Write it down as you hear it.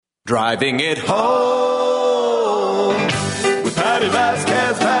Driving it home with Patti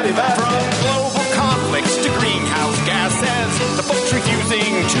Vasquez, Patti Vasquez. From global conflicts to greenhouse gases, to folks refusing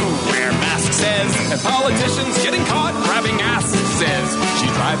to wear masks, says, and politicians getting caught grabbing asses.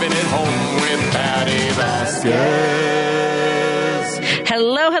 She's driving it home with Patti Vasquez.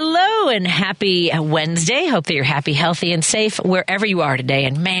 Hello, hello, and happy Wednesday. Hope that you're happy, healthy, and safe wherever you are today.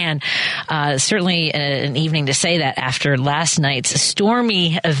 And man, certainly an evening to say that after last night's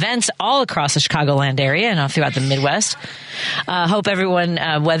stormy events all across the Chicagoland area and throughout the Midwest. Hope everyone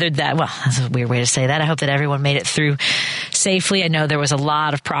weathered that. Well, that's a weird way to say that. I hope that everyone made it through safely. I know there was a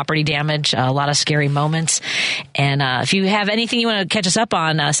lot of property damage, a lot of scary moments. And if you have anything you want to catch us up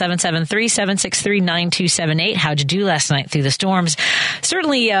on, 773-763-9278. How'd you do last night through the storms?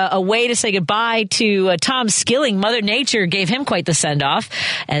 Certainly a way to say goodbye to Tom Skilling. Mother Nature gave him quite the send-off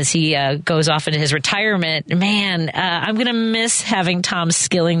as he goes off into his retirement. Man, I'm going to miss having Tom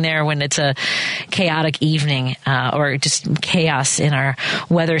Skilling there when it's a chaotic evening or just chaos in our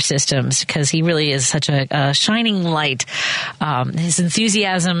weather systems, because he really is such a shining light. His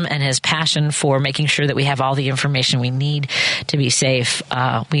enthusiasm and his passion for making sure that we have all the information we need to be safe.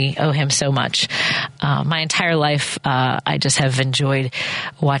 We owe him so much. My entire life, I just have enjoyed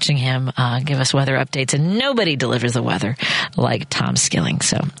watching him give us weather updates, and nobody delivers the weather like Tom Skilling.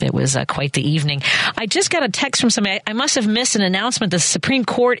 So it was quite the evening. I just got a text from somebody. I must have missed an announcement. The Supreme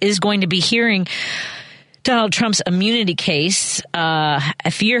Court is going to be hearing Donald Trump's immunity case.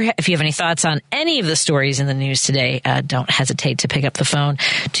 If you have any thoughts on any of the stories in the news today, don't hesitate to pick up the phone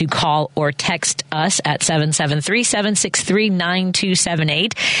to call or text us at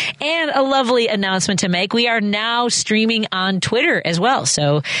 773-763-9278. And a lovely announcement to make. We are now streaming on Twitter as well.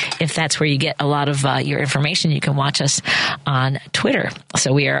 So if that's where you get a lot of your information, you can watch us on Twitter.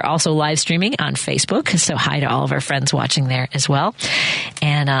 So we are also live streaming on Facebook. So hi to all of our friends watching there as well.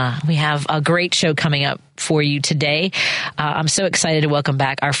 And we have a great show coming up for you today. I'm so excited to welcome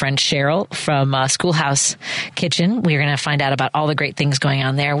back our friend Cheryl from Schoolhouse Kitchen. We're going to find out about all the great things going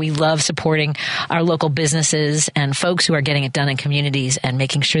on there. We love supporting our local businesses and folks who are getting it done in communities and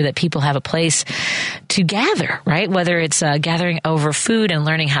making sure that people have a place to gather, right? Whether it's gathering over food and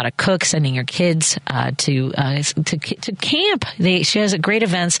learning how to cook, sending your kids to camp. She has great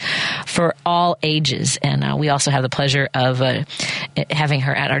events for all ages. And we also have the pleasure of having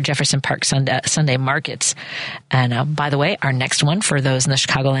her at our Jefferson Park Sunday markets. And by the way, our next one for those in the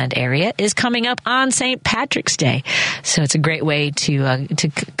Chicagoland area is coming up on St. Patrick's Day. So it's a great way to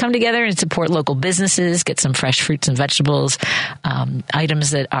come together and support local businesses, get some fresh fruits and vegetables,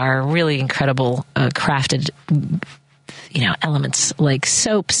 items that are really incredible, crafted elements like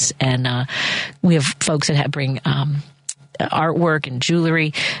soaps. And we have folks that bring artwork and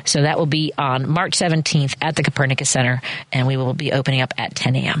jewelry. So that will be on March 17th at the Copernicus Center, and we will be opening up at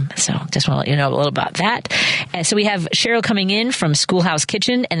 10 a.m. So just want to let you know a little about that. And so we have Cheryl coming in from Schoolhouse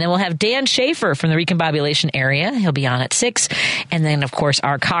Kitchen, and then we'll have Dan Schaefer from the Recombobulation area. He'll be on at 6. And then, of course,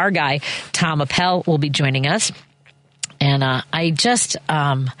 our car guy, Tom Appel, will be joining us. And I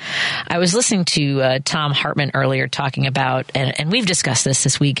was listening to Tom Hartman earlier talking about, and we've discussed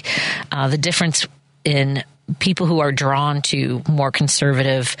this week, the difference in people who are drawn to more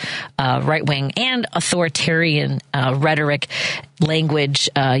conservative, right-wing and authoritarian rhetoric, language,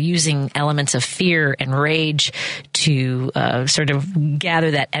 using elements of fear and rage to sort of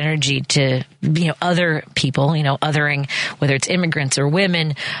gather that energy to, other people, othering, whether it's immigrants or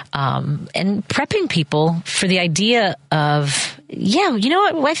women, and prepping people for the idea of,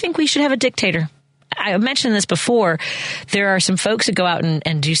 I think we should have a dictator. I mentioned this before. There are some folks that go out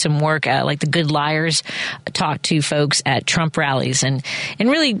and do some work, like the Good Liars, talk to folks at Trump rallies and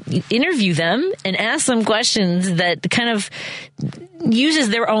really interview them and ask them questions that kind of uses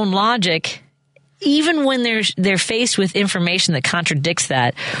their own logic. Even when they're faced with information that contradicts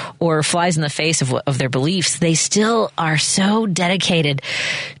that or flies in the face of their beliefs, they still are so dedicated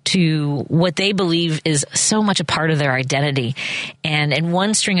to what they believe is so much a part of their identity. And in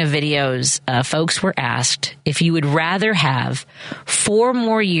one string of videos, folks were asked if you would rather have 4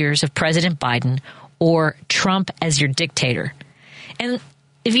 more years of President Biden or Trump as your dictator. And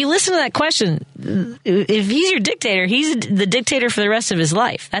if you listen to that question, if he's your dictator, he's the dictator for the rest of his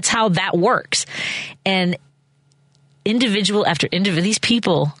life. That's how that works. And individual after individual, these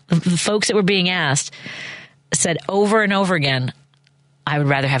people, the folks that were being asked, said over and over again, I would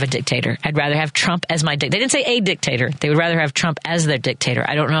rather have a dictator. I'd rather have Trump as my dictator. They didn't say a dictator. They would rather have Trump as their dictator.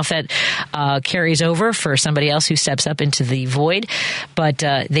 I don't know if that carries over for somebody else who steps up into the void, but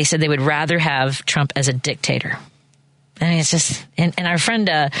they said they would rather have Trump as a dictator. I mean, it's just, and our friend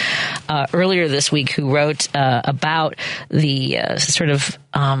earlier this week who wrote about the sort of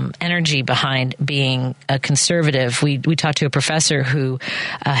energy behind being a conservative, we talked to a professor who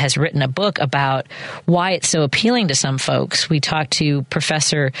has written a book about why it's so appealing to some folks. We talked to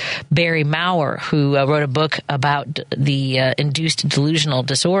Professor Barry Maurer, who wrote a book about the induced delusional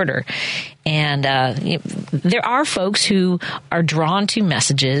disorder. And there are folks who are drawn to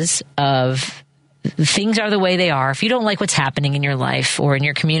messages of things are the way they are. If you don't like what's happening in your life or in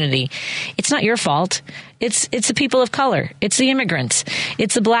your community, it's not your fault. It's the people of color. It's the immigrants.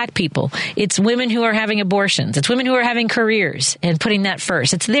 It's the black people. It's women who are having abortions. It's women who are having careers and putting that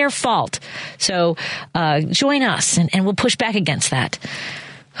first. It's their fault. So join us, and we'll push back against that.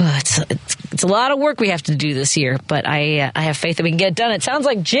 It's a lot of work we have to do this year, but I have faith that we can get it done. It sounds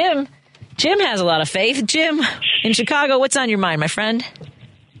like Jim has a lot of faith. Jim, in Chicago, what's on your mind, my friend?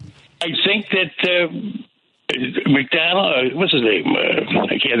 I think that McDonald, what's his name?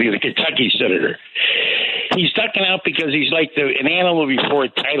 I can't think of the Kentucky senator. He's ducking out because he's like an animal before a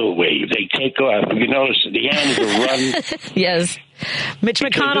tidal wave. They take off. If you notice, the animals will run. Yes. Mitch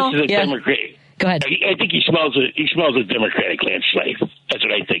McConnell. This is a Democrat. Go ahead. I think he smells a Democratic landslide. That's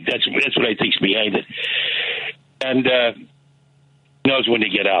what I think. That's what I think's behind it. And knows when to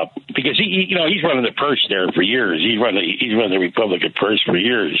get out because he's running the purse there for years. He's run the Republican purse for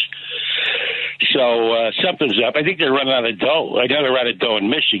years. So something's up. I think they're running out of dough. I know they're out of dough in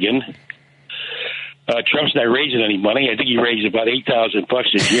Michigan. Trump's not raising any money. I think he raised about $8,000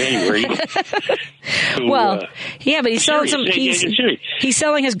 in January. Yeah, but he's selling he's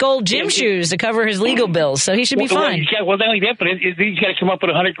selling his gold gym shoes to cover his legal bills, so he should be fine. Not only that, but he's got to come up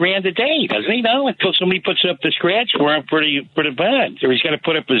with $100,000 a day, doesn't he? Now, until somebody puts up the scratch for him for the bond, or he's got to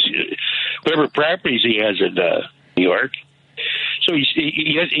put up his whatever properties he has in New York. So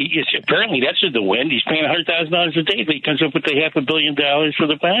he apparently that's in the wind. He's paying $100,000 a day, but he comes up with $500 million for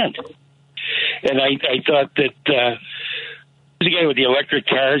the bond. And I thought that the guy with the electric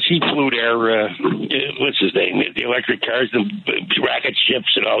cars, he flew there. What's his name? The electric cars, the rocket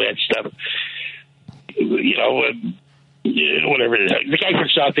ships, and all that stuff. Whatever. The guy from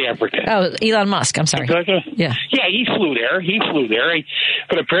South Africa. Oh, Elon Musk. I'm sorry. Yeah. Yeah, he flew there.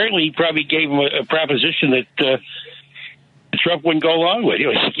 But apparently, he probably gave him a proposition that Trump wouldn't go along with. He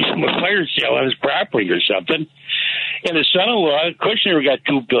was giving him a fire sale on his property or something. And his son-in-law, Kushner, got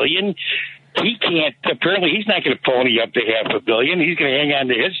 $2 billion. He can't. Apparently, he's not going to pony up to $500 million. He's going to hang on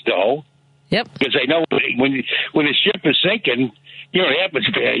to his dough. Yep. Because I know when the ship is sinking, you know what happens.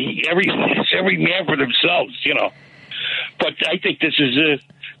 Every man for themselves, you know. But I think this is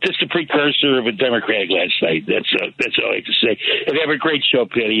just a precursor of a Democratic landslide. That's all I have to say. And have a great show,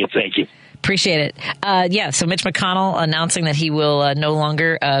 Patty, and thank you. Appreciate it. So Mitch McConnell announcing that he will no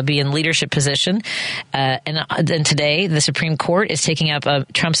longer be in leadership position. And then today, the Supreme Court is taking up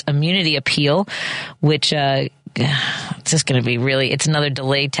Trump's immunity appeal, which it's just going to be it's another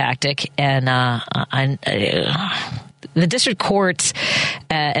delay tactic. And the district courts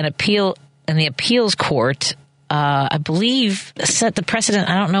and the appeals court, I believe, set the precedent.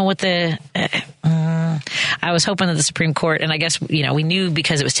 I don't know what I was hoping that the Supreme Court, and I guess, we knew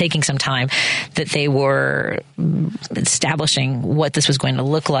because it was taking some time that they were establishing what this was going to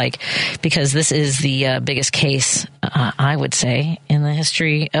look like, because this is the biggest case, I would say, in the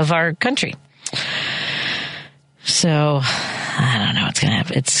history of our country. So I don't know what's going to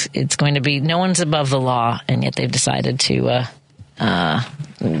happen. It's going to be no one's above the law, and yet they've decided to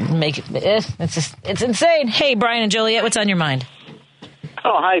make it. It's insane. Hey, Brian and Joliet, what's on your mind?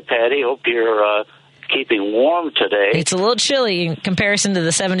 Oh, hi, Patty. Hope you're keeping warm today. It's a little chilly in comparison to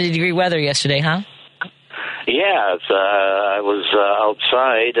the 70-degree weather yesterday, huh? Yeah, I was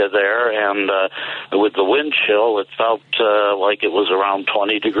outside there, and with the wind chill, it felt like it was around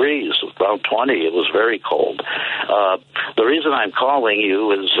 20 degrees. Around 20, it was very cold. The reason I'm calling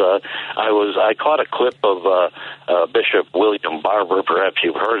you is I caught a clip of Bishop William Barber. Perhaps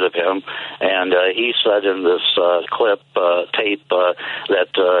you've heard of him, and he said in this tape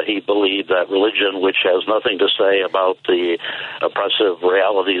that he believed that religion, which has nothing to say about the oppressive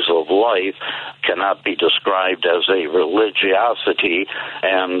realities of life, cannot be described as a religiosity,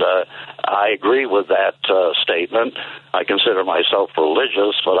 and I agree with that statement. I consider myself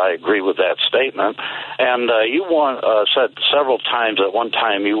religious, but I agree with that statement. And you said several times at one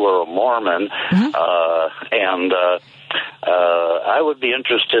time you were a Mormon, and I would be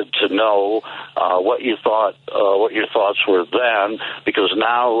interested to know what you thought, what your thoughts were then, because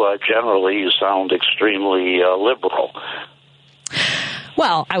now generally you sound extremely liberal.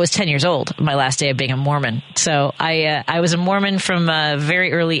 Well, I was 10 years old, my last day of being a Mormon. So I was a Mormon from a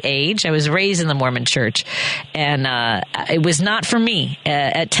very early age. I was raised in the Mormon church, and it was not for me.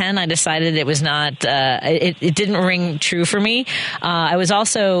 At 10, I decided it was not, it didn't ring true for me. I was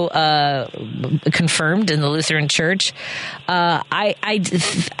also confirmed in the Lutheran church.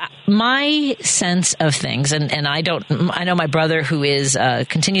 My sense of things, and I know my brother who is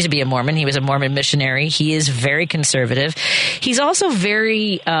continues to be a Mormon. He was a Mormon missionary. He is very conservative. He's also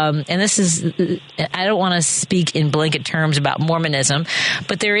very, and this is, I don't want to speak in blanket terms about Mormonism,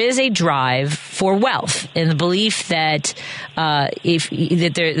 but there is a drive for wealth and the belief that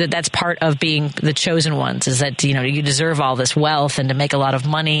that's part of being the chosen ones, is that you deserve all this wealth and to make a lot of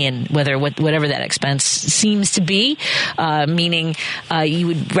money, and whatever that expense seems to be, meaning you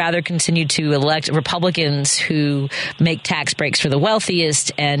would rather continue to elect Republicans who make tax breaks for the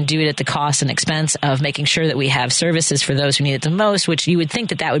wealthiest and do it at the cost and expense of making sure that we have services for those who need it the most, which you would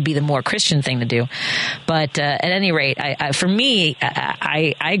think that would be the more Christian thing to do. But at any rate, for me,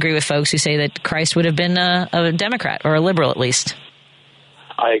 I agree with folks who say that Christ would have been a Democrat or a liberal at least.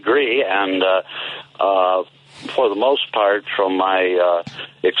 I agree, and for the most part, from my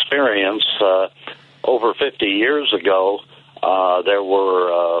experience, over 50 years ago, there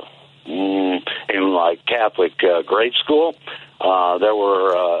were, in like Catholic grade school, there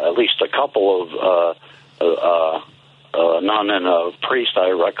were at least a couple of nun and a priest,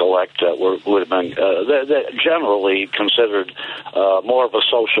 I recollect, that would have been that generally considered more of a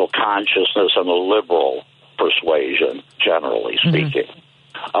social consciousness and a liberal persuasion, generally speaking.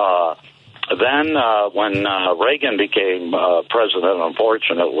 Then when Reagan became president,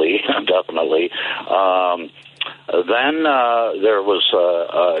 unfortunately, definitely, then there was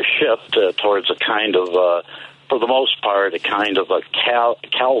a shift towards a kind of, for the most part, a kind of a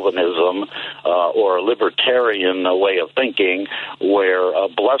Calvinism or a libertarian way of thinking, where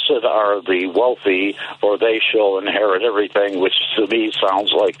blessed are the wealthy, for they shall inherit everything, which to me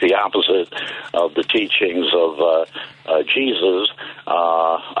sounds like the opposite of the teachings of Jesus.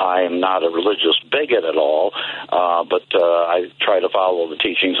 I am not a religious bigot at all, but I try to follow the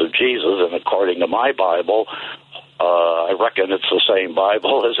teachings of Jesus, and according to my Bible, I reckon it's the same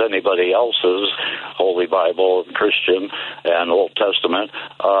Bible as anybody else's, Holy Bible, Christian, and Old Testament.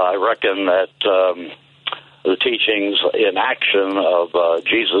 I reckon that the teachings in action of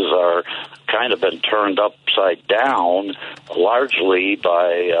Jesus are kind of been turned upside down, largely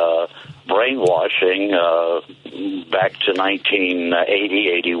by brainwashing back to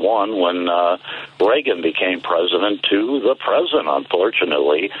 1980-81 when Reagan became president, to the present,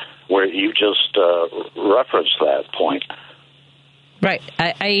 unfortunately, where you just referenced that point. Right.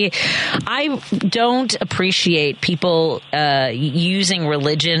 I don't appreciate people using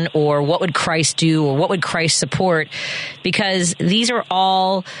religion or what would Christ do or what would Christ support, because these are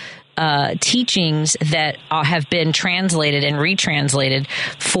all teachings that have been translated and retranslated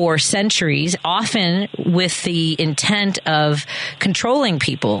for centuries, often with the intent of controlling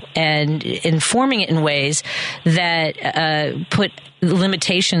people and informing it in ways that put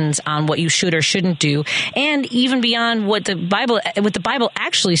limitations on what you should or shouldn't do, and even beyond what the Bible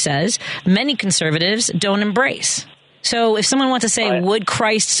actually says, many conservatives don't embrace. So if someone wants to say, would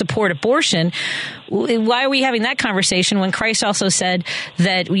Christ support abortion? Why are we having that conversation when Christ also said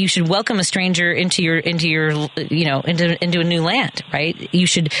that you should welcome a stranger into a new land, right? You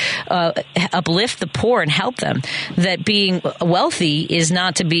should uplift the poor and help them. That being wealthy is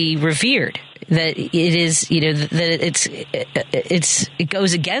not to be revered. That it is, that it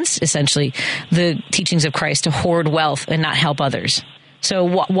goes against essentially the teachings of Christ to hoard wealth and not help others.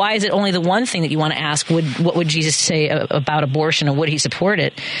 So why is it only the one thing that you want to ask? What would Jesus say about abortion, or would he support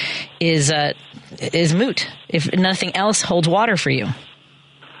it? Is moot if nothing else holds water for you.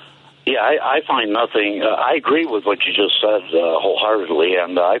 Yeah, I find nothing. I agree with what you just said wholeheartedly,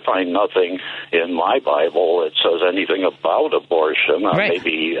 and I find nothing in my Bible that says anything about abortion. Right.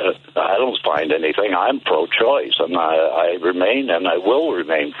 Maybe I don't find anything. I'm pro-choice, and I remain, and I will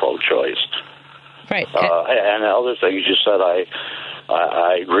remain pro-choice. Right. And other things you said,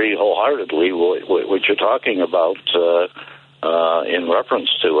 I agree wholeheartedly with what you're talking about in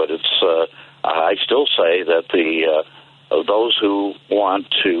reference to it. It's I still say that those who want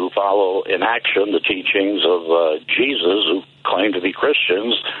to follow in action the teachings of Jesus, who claim to be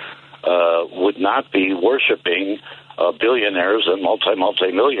Christians, would not be worshiping billionaires and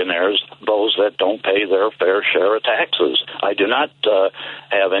multimillionaires, those that don't pay their fair share of taxes. I do not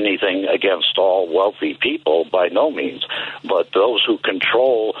have anything against all wealthy people, by no means, but those who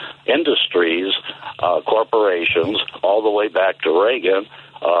control industries, corporations, all the way back to Reagan,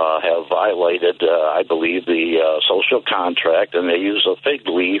 have violated, I believe, the social contract, and they use a fig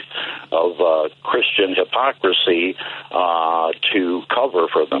leaf of Christian hypocrisy to cover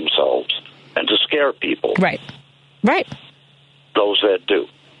for themselves and to scare people. Right. Those that do.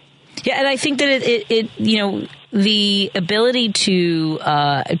 Yeah, and I think that it the ability to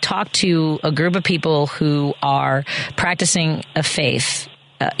talk to a group of people who are practicing a faith,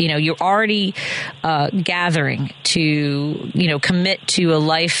 you're already gathering to, commit to a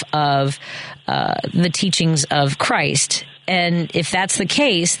life of the teachings of Christ. And if that's the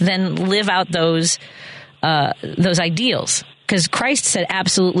case, then live out those ideals. Because Christ said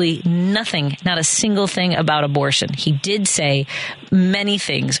absolutely nothing, not a single thing about abortion. He did say many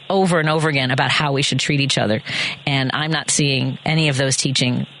things over and over again about how we should treat each other. And I'm not seeing any of those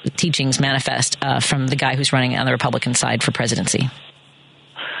teachings manifest from the guy who's running on the Republican side for presidency.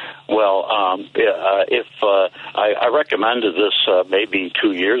 Well, I recommended this maybe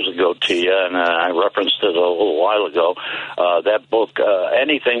 2 years ago to you, and I referenced it a little while ago. That book,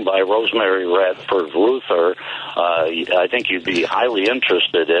 anything by Rosemary Radford Ruther, I think you'd be highly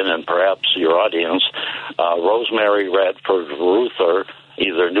interested in, and perhaps your audience. Rosemary Radford Ruther,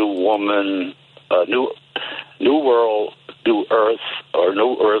 either New Woman, New World, New Earth, or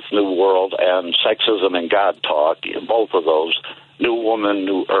New Earth, New World, and Sexism and God Talk, both of those. New Woman,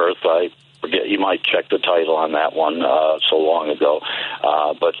 New Earth. I forget, you might check the title on that one so long ago.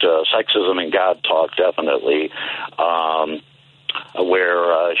 But Sexism and God Talk, definitely,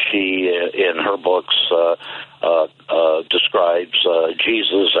 where she, in her books, describes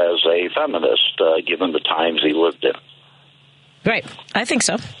Jesus as a feminist, given the times he lived in. Right. I think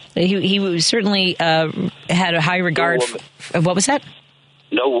so. He certainly had a high regard. What was that?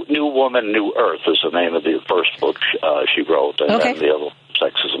 No, New Woman, New Earth is the name of the first book she wrote, and then the other,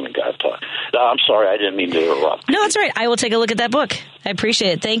 Sexism and God Talk. I'm sorry, I didn't mean to interrupt. No, that's right. I will take a look at that book. I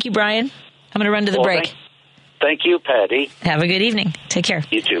appreciate it. Thank you, Brian. I'm going to run to the break. Thank you, Patty. Have a good evening. Take care.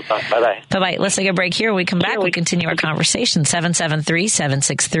 You too. Bye-bye. Bye-bye. Let's take a break here. When we come back, we continue our conversation.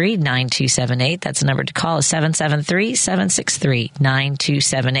 773-763-9278. That's the number to call, is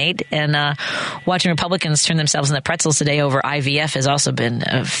 773-763-9278. And watching Republicans turn themselves into pretzels today over IVF has also been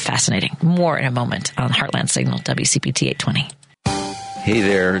fascinating. More in a moment on Heartland Signal, WCPT 820. Hey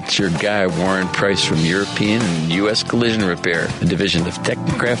there, it's your guy, Warren Price from European and U.S. Collision Repair, a division of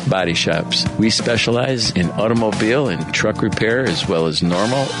Technocraft Body Shops. We specialize in automobile and truck repair as well as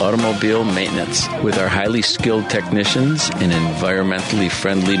normal automobile maintenance. With our highly skilled technicians and environmentally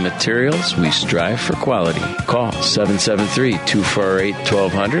friendly materials, we strive for quality. Call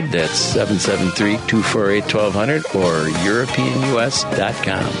 773-248-1200. That's 773-248-1200 or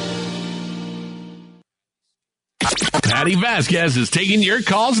EuropeanUS.com. Patti Vasquez is taking your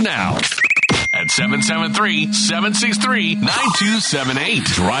calls now at 773-763-9278.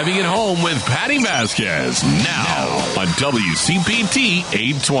 Driving it home with Patti Vasquez now on WCPT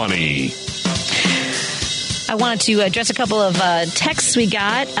 820. I wanted to address a couple of texts we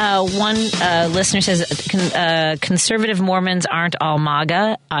got. One listener says conservative Mormons aren't all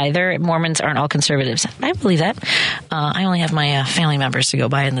MAGA either. Mormons aren't all conservatives. I believe that. I only have my family members to go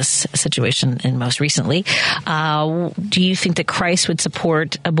by in this situation, and most recently. Do you think that Christ would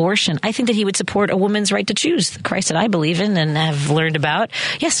support abortion? I think that he would support a woman's right to choose. The Christ that I believe in and have learned about.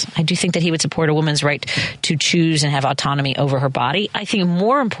 Yes, I do think that he would support a woman's right to choose and have autonomy over her body. I think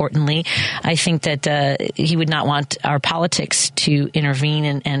more importantly, I think that he would not want our politics to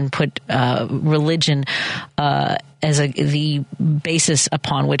intervene and put religion as the basis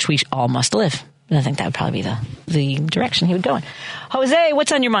upon which we all must live. And I think that would probably be the direction he would go in. Jose,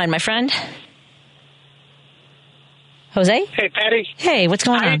 what's on your mind, my friend? Jose? Hey, Patty. Hey, what's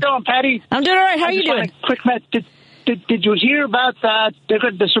going on? How you doing, Patty? I'm doing all right. How are you doing? Quick, did you hear about that?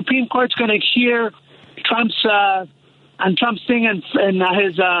 The Supreme Court's going to hear Trump's thing and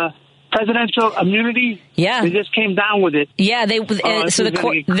his presidential immunity. Yeah, they just came down with it. Yeah, so the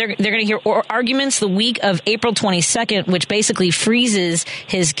court they're going to hear arguments the week of April 22nd, which basically freezes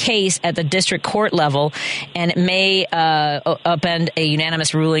his case at the district court level, and it may upend a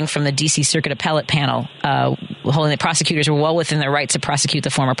unanimous ruling from the D.C. Circuit Appellate Panel, holding the prosecutors were well within their rights to prosecute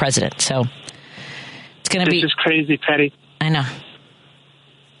the former president. So it's going to be. This is crazy, Patty. I know.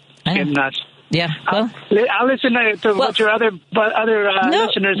 Getting nuts. Yeah, well, I'll listen to what your other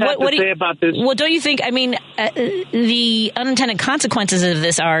listeners have to say about this. Well, don't you think? I mean, the unintended consequences of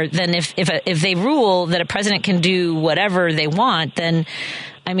this are then if they rule that a president can do whatever they want, then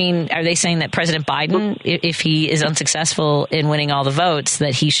I mean, are they saying that President Biden, if he is unsuccessful in winning all the votes,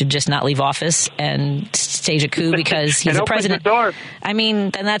 that he should just not leave office and stage a coup because he's a president? I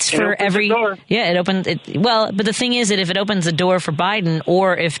mean, then that's for every. Yeah, it opens. Well, but the thing is that if it opens the door for Biden,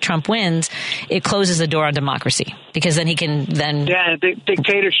 or if Trump wins, it closes the door on democracy, because then he can then. Yeah,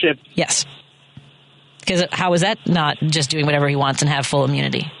 dictatorship. Yes. Because how is that not just doing whatever he wants and have full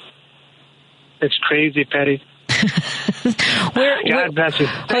immunity? It's crazy, Patty. God bless you.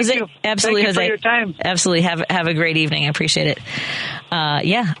 Jose, absolutely, Thank you for your time. Absolutely. Have a great evening. I appreciate it.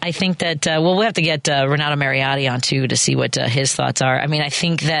 I think that we'll have to get Renato Mariotti on too to see what his thoughts are. I mean, I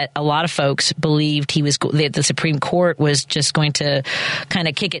think that a lot of folks believed the Supreme Court was just going to kind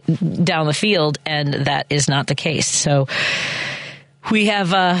of kick it down the field, and that is not the case. So. We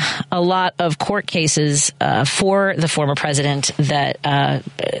have a lot of court cases for the former president that are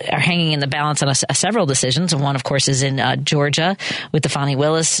hanging in the balance on several decisions. And one, of course, is in Georgia with the Fani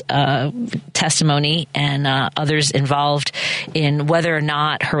Willis testimony, and others involved in whether or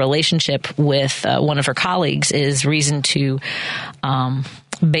not her relationship with one of her colleagues is reason to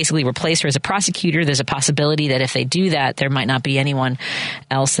basically replace her as a prosecutor. There's a possibility that if they do that, there might not be anyone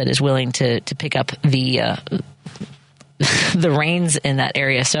else that is willing to pick up the reins in that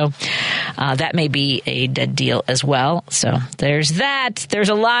area. So that may be a dead deal as well. So there's that. There's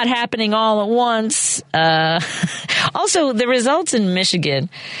a lot happening all at once. Also, the results in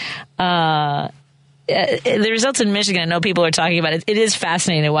Michigan. The results in Michigan, I know people are talking about it. It is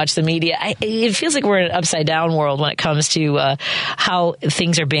fascinating to watch the media. It feels like we're in an upside-down world when it comes to how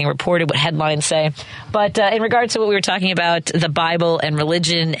things are being reported, what headlines say. But in regards to what we were talking about, the Bible and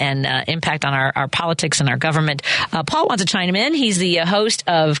religion and impact on our politics and our government, Paul wants to chime in. He's the host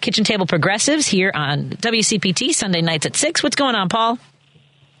of Kitchen Table Progressives here on WCPT, Sunday nights at 6. What's going on, Paul?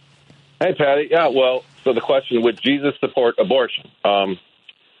 Hey, Patty. Yeah, well, so the question, would Jesus support abortion?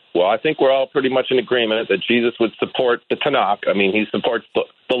 Well, I think we're all pretty much in agreement that Jesus would support the Tanakh. I mean, he supports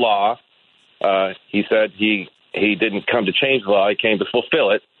the law. He said he didn't come to change the law. He came to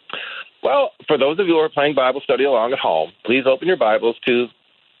fulfill it. Well, for those of you who are playing Bible study along at home, please open your Bibles to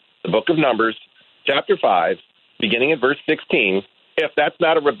the book of Numbers, chapter 5, beginning in verse 16. If that's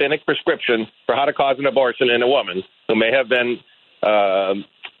not a rabbinic prescription for how to cause an abortion in a woman who may have been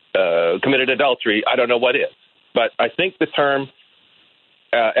committed adultery, I don't know what is. But I think the term...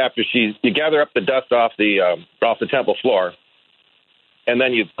 after you gather up the dust off the temple floor, and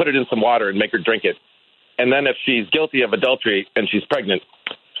then you put it in some water and make her drink it. And then if she's guilty of adultery and she's pregnant,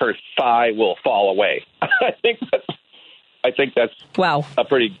 her thigh will fall away. I think that's wow. That's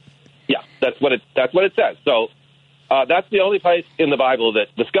what it says. So that's the only place in the Bible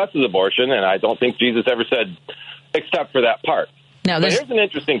that discusses abortion, and I don't think Jesus ever said except for that part. Now, but here's an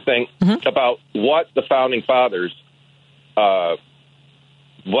interesting thing about what the founding fathers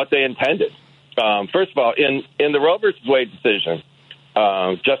what they intended. First of all, in the Roe versus Wade decision,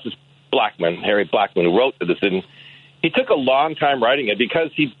 Justice Harry Blackmun, who wrote the decision, he took a long time writing it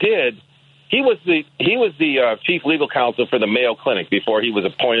because he was the chief legal counsel for the Mayo Clinic before he was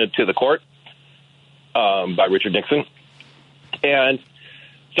appointed to the court by Richard Nixon, and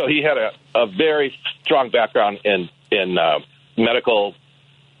so he had a very strong background in medical,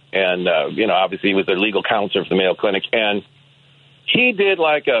 and obviously he was the legal counsel for the Mayo Clinic, and he did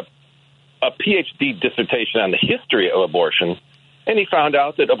like a PhD dissertation on the history of abortion, and he found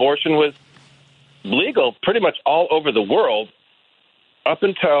out that abortion was legal pretty much all over the world up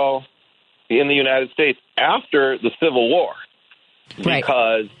until in the United States after the Civil War. Right.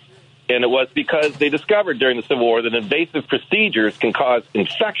 And it was because they discovered during the Civil War that invasive procedures can cause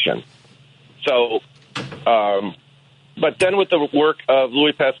infection. So, but then with the work of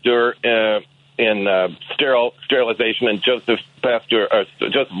Louis Pasteur in sterilization and Joseph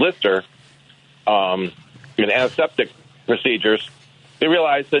Lister in antiseptic procedures, they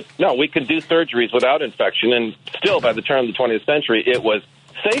realized that, no, we can do surgeries without infection, and still by the turn of the 20th century, it was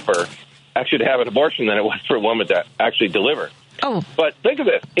safer actually to have an abortion than it was for a woman to actually deliver. Oh. But think of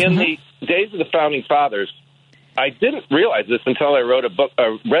this. In the days of the Founding Fathers, I didn't realize this until I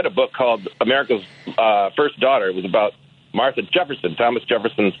read a book called America's First Daughter. It was about Martha Jefferson, Thomas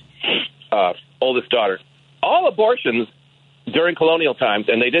Jefferson's oldest daughter. All abortions during colonial times,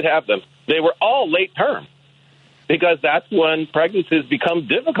 and they did have them, they were all late term because that's when pregnancies become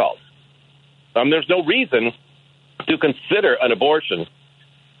difficult. There's no reason to consider an abortion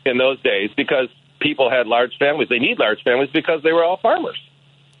in those days because people had large families. They need large families because they were all farmers.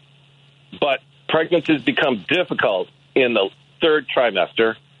 But pregnancies become difficult in the third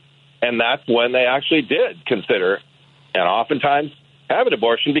trimester, and that's when they actually did consider and oftentimes have an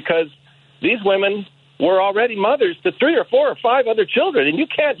abortion because these women were already mothers to 3 or 4 or 5 other children, and you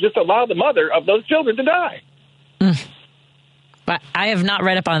can't just allow the mother of those children to die. But I have not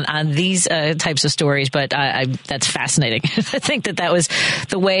read up on these types of stories, but that's fascinating. I think that was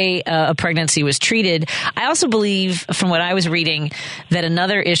the way a pregnancy was treated. I also believe, from what I was reading, that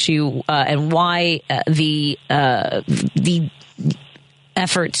another issue and why the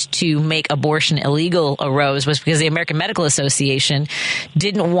efforts to make abortion illegal arose was because the American Medical Association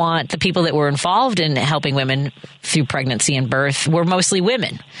didn't want the people that were involved in helping women through pregnancy and birth were mostly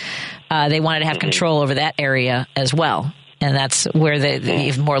women. They wanted to have control over that area as well. And that's where the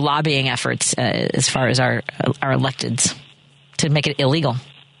even more lobbying efforts as far as our electeds to make it illegal.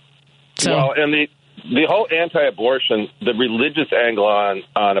 So, well, and the whole anti-abortion, the religious angle on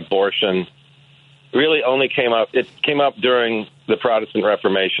abortion really only came up. It came up during the Protestant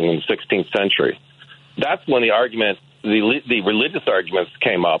Reformation in the 16th century. That's when the religious arguments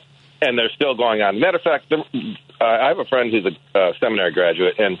came up, and they're still going on. Matter of fact, I have a friend who's a seminary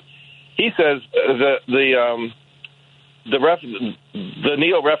graduate, and he says the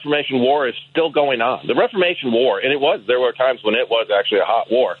Neo-Reformation War is still going on. The Reformation War, and there were times when it was actually a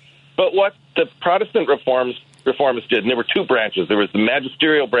hot war. But what the Protestant reformists did, and there were 2 branches. There was the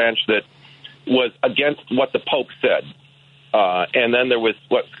magisterial branch that was against what the Pope said, and then there was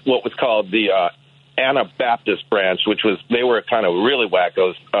what was called the Anabaptist branch, they were kind of really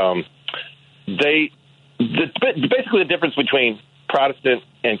wackos. Basically the difference between Protestant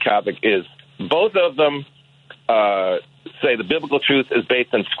and Catholic is both of them say the biblical truth is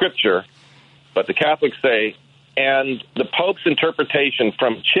based on Scripture, but the Catholics say, and the Pope's interpretation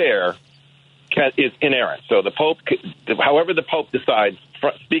from chair is inerrant. So the Pope, however the Pope decides,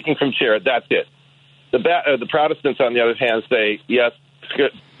 speaking from chair, that's it. The Protestants, on the other hand, say, yes,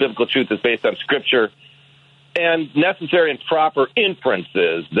 biblical truth is based on Scripture and necessary and proper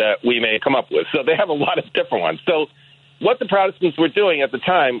inferences that we may come up with. So they have a lot of different ones. So what the Protestants were doing at the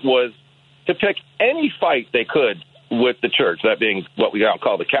time was to pick any fight they could with the church, that being what we now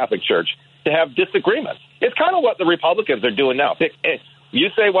call the Catholic Church, to have disagreements. It's kind of what the Republicans are doing now. You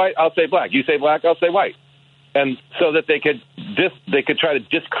say white, I'll say black. You say black, I'll say white. And so that they could try to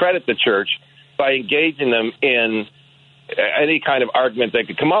discredit the church by engaging them in any kind of argument they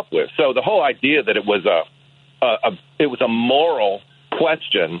could come up with. So the whole idea that it was a moral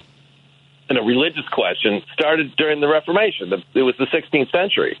question and a religious question started during the Reformation. It was the 16th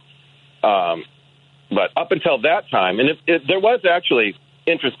century. But up until that time, and there was actually,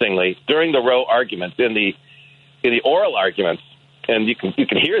 interestingly, during the Roe arguments, in the oral arguments, and you can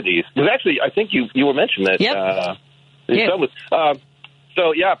hear these, because actually I think you were mentioning that.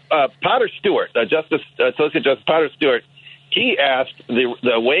 Yep. Potter Stewart, Associate Justice Potter Stewart, he asked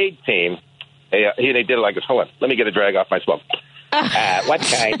the Wade team. They did it like this. Hold on, let me get a drag off my smoke. What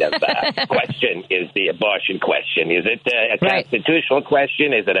kind of question is the abortion question? Is it a constitutional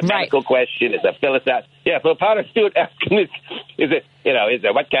question? Is it a medical question? Is it a philosophical? Yeah, so Potter Stewart asked him,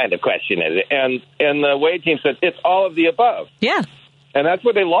 what kind of question is it? And the Wade team said, it's all of the above. Yeah. And that's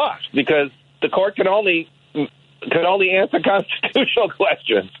where they lost, because the court can only answer constitutional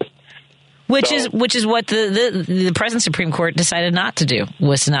questions. Which is what the present Supreme Court decided not to do,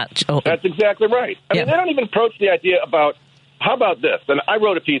 was to not. That's exactly right. I mean, they don't even approach the idea about, how about this? And I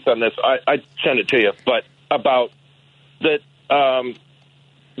wrote a piece on this. I sent it to you, but about that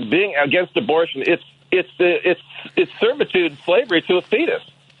being against abortion, it's servitude, slavery to a fetus,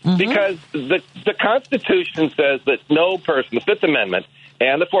 because the Constitution says that no person, the Fifth Amendment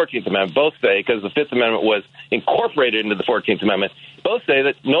and the 14th Amendment both say, because the Fifth Amendment was incorporated into the 14th Amendment, both say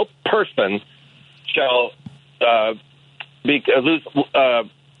that no person shall lose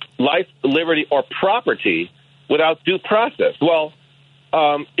life, liberty, or property without due process. Well,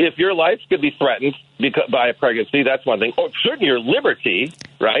 if your life could be threatened by a pregnancy, that's one thing. Or certainly your liberty,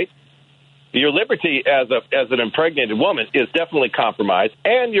 right? Your liberty as an impregnated woman is definitely compromised,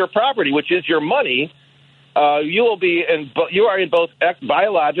 and your property, which is your money, you are in both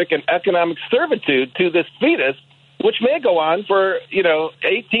biologic and economic servitude to this fetus, which may go on for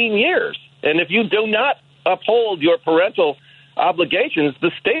 18 years. And if you do not uphold your parental obligations,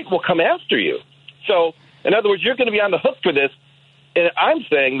 the state will come after you. So, in other words, you're going to be on the hook for this. And I'm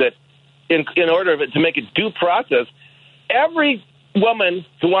saying that in order to make it due process, every woman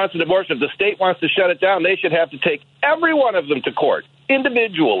who wants an abortion, if the state wants to shut it down, they should have to take every one of them to court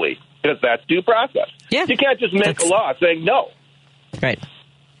individually, because that's due process. Yeah. You can't just make a law saying no. Right.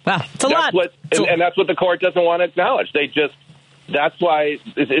 Wow, it's a lot. And that's what the court doesn't want to acknowledge. That's why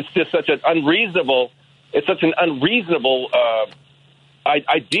it's just such an unreasonable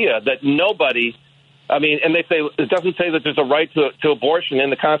idea that nobody I mean, and they say it doesn't say that there's a right to abortion in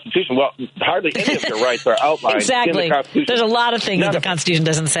the Constitution. Well, hardly any of your rights are outlined exactly. in the Constitution. There's a lot of things that the Constitution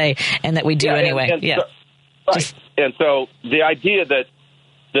doesn't say and that we do anyway. And so the idea that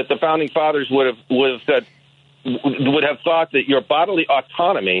the Founding Fathers would have thought that your bodily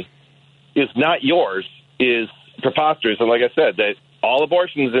autonomy is not yours is preposterous. And like I said, that all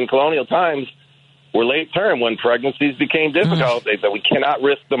abortions in colonial times were late term when pregnancies became difficult. They said we cannot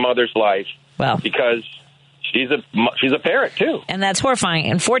risk the mother's life because she's a parent too. And that's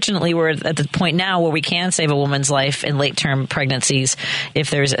horrifying. Unfortunately, we're at the point now where we can save a woman's life in late-term pregnancies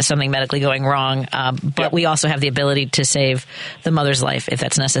if there's something medically going wrong. But we also have the ability to save the mother's life if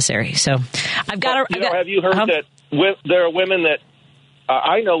that's necessary. So I've got to... have you heard that there are women that...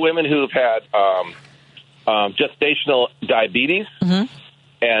 I know women who've had gestational diabetes.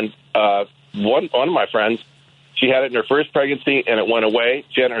 And one of my friends, she had it in her first pregnancy and it went away.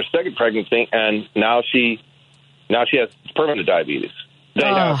 She had it in her second pregnancy and now she has permanent diabetes.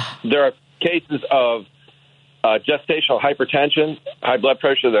 There are cases of gestational hypertension, high blood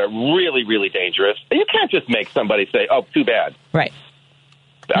pressure that are really, really dangerous. You can't just make somebody say, "Oh, too bad." Right.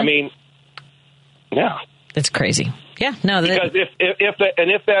 I mean, yeah, it's crazy. Yeah, no. Because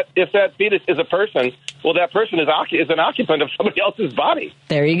if that fetus is a person, well, that person is an occupant of somebody else's body.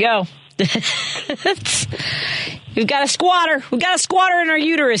 There you go. We've got a squatter. We've got a squatter in our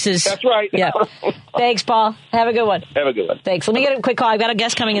uteruses. That's right. Yeah. Thanks, Paul. Have a good one. Have a good one. Thanks. Let me get a quick call. I've got a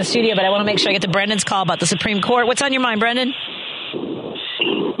guest coming in the studio, but I want to make sure I get to Brendan's call about the Supreme Court. What's on your mind, Brendan?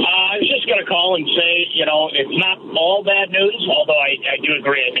 I was just going to call and say, it's not all bad news, although I do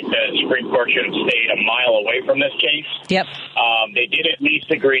agree. I think the Supreme Court should have stayed a mile away from this case. Yep. They did at least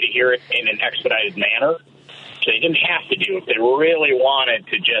agree to hear it in an expedited manner. So they didn't have to do it. If they really wanted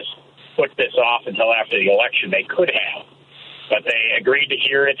to just put this off until after the election, they could have. But they agreed to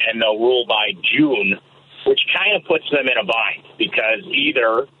hear it, and they'll rule by June, which kind of puts them in a bind because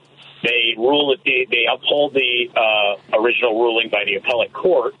either they rule that they uphold the original ruling by the appellate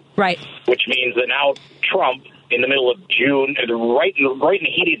court, right? Which means that now Trump, in the middle of June, right in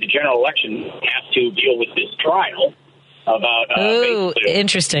the heat of the general election, has to deal with this trial about.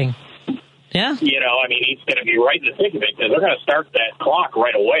 Interesting. Yeah. He's going to be right in the thick of it because they're going to start that clock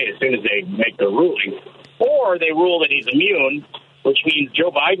right away as soon as they make their ruling. Or they rule that he's immune, which means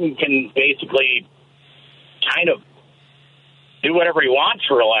Joe Biden can basically kind of do whatever he wants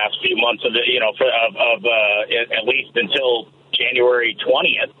for the last few months of at least until January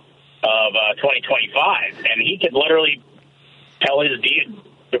 20th of 2025. And he could literally tell his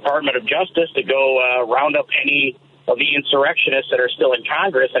Department of Justice to go round up any of the insurrectionists that are still in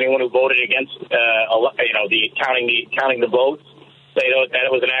Congress, anyone who voted against, counting the votes, say that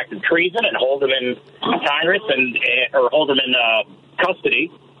it was an act of treason and hold them in Congress or hold them in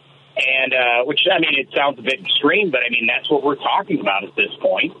custody. And which, it sounds a bit extreme, but that's what we're talking about at this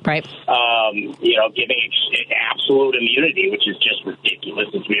point. Right. Giving absolute immunity, which is just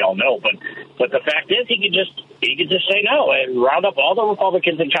ridiculous, as we all know. But the fact is, he could just say no and round up all the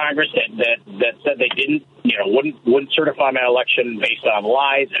Republicans in Congress that said they didn't, wouldn't certify my election based on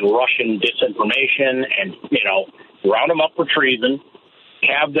lies and Russian disinformation, and round them up for treason.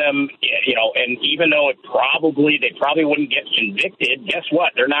 Have them, and even though they probably wouldn't get convicted, guess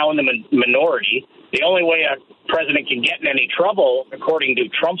what? They're now in the minority. The only way a president can get in any trouble, according to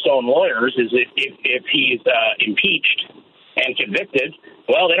Trump's own lawyers, is if he's impeached and convicted.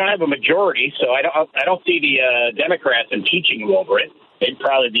 Well, they don't have a majority, so I don't see the Democrats impeaching him over it. They'd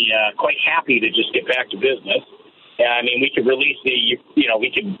probably be quite happy to just get back to business. We could release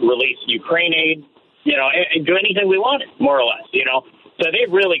Ukraine aid, and do anything we wanted, more or less, So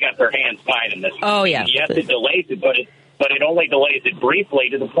they've really got their hands tied in this. Oh, yeah. Yes, it delays it, but it only delays it briefly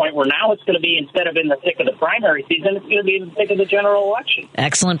to the point where now it's going to be, instead of in the thick of the primary season, it's going to be in the thick of the general election.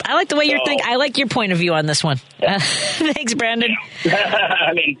 Excellent. I like the way you're thinking. I like your point of view on this one. Thanks, Brandon.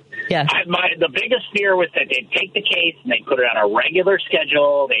 Yeah. The biggest fear was that they'd take the case and they'd put it on a regular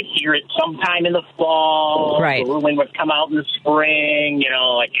schedule. They'd hear it sometime in the fall. Right. The ruling would come out in the spring,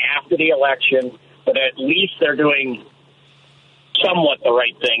 like after the election. But at least they're doing somewhat the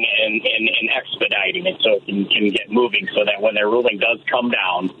right thing in expediting it so it can get moving, so that when their ruling does come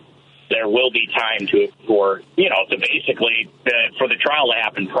down, there will be time for the trial to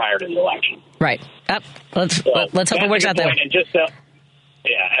happen prior to the election. Right. Let's hope it works out there. And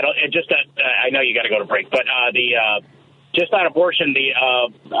I know you got to go to break, but just on abortion,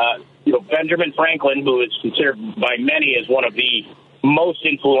 Benjamin Franklin, who is considered by many as one of the most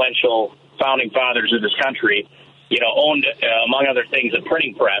influential founding fathers of this country, owned, among other things, a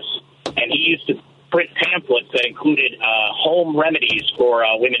printing press, and he used to print pamphlets that included home remedies for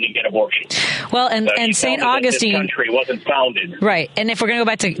women to get abortions. Well, and St. Augustine, this country wasn't founded. Right. And if we're going to go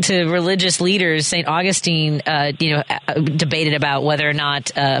back to religious leaders, St. Augustine, debated about whether or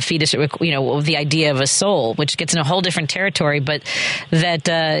not a fetus, the idea of a soul, which gets in a whole different territory, but that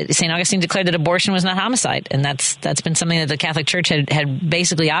St. Augustine declared that abortion was not homicide. And that's been something that the Catholic Church had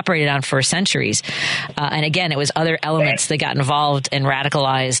basically operated on for centuries. And again, it was other elements that got involved and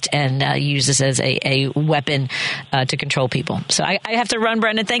radicalized and used this as a weapon to control people. So I have to run,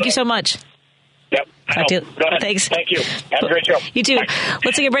 Brendan. Thank you so much. Yep. Talk to you. Go ahead. Thanks. Thank you. Have a great show. You too. Bye.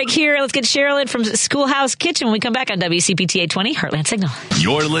 Let's take a break here. Let's get Cheryl in from Schoolhouse Kitchen when we come back on WCPT 820 Heartland Signal.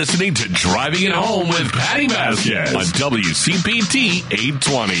 You're listening to Driving It Home with Patti Vasquez on WCPT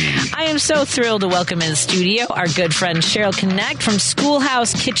 820. I am so thrilled to welcome in the studio our good friend Cheryl Connect from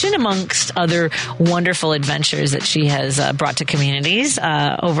Schoolhouse Kitchen, amongst other wonderful adventures that she has brought to communities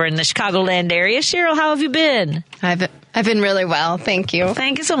over in the Chicagoland area. Cheryl, how have you been? I've been really well. Thank you.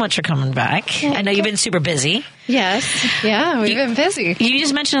 Thank you so much for coming back. I know you've been super busy. Yes. Yeah, we've been busy. You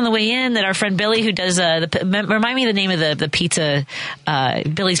just mentioned on the way in that our friend Billy, who does remind me of the name of the pizza,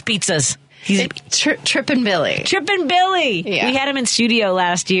 Billy's Pizzas. He's Trippin' Billy. Trippin' Billy. Yeah. We had him in studio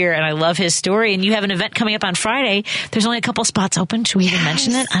last year, and I love his story. And you have an event coming up on Friday. There's only a couple spots open. Should we even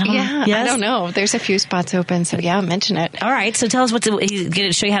mention it? I don't know. Yes? I don't know. There's a few spots open, so mention it. All right. So tell us he's going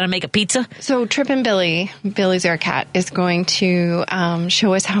to show you how to make a pizza. So Trippin' Billy's our cat, is going to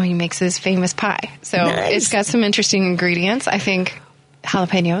show us how he makes his famous pie. So It's got some interesting ingredients. I think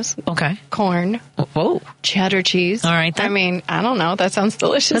jalapenos. Okay. Corn. Whoa. Cheddar cheese. All right. I don't know. That sounds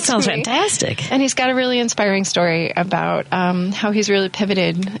delicious. That sounds to me. fantastic. And he's got a really inspiring story about how he's really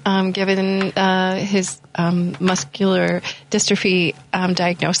pivoted given his muscular dystrophy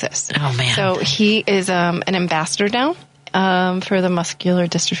diagnosis. Oh, man. So he is an ambassador now for the Muscular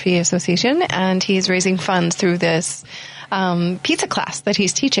Dystrophy Association, and he's raising funds through this pizza class that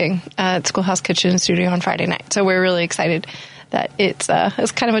he's teaching at Schoolhouse Kitchen Studio on Friday night. So we're really excited that it's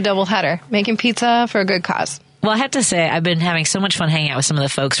kind of a double header, making pizza for a good cause. Well, I have to say, I've been having so much fun hanging out with some of the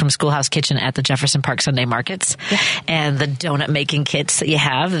folks from Schoolhouse Kitchen at the Jefferson Park Sunday Markets, and the donut making kits that you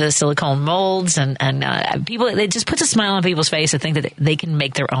have, the silicone molds, and people. It just puts a smile on people's face to think that they can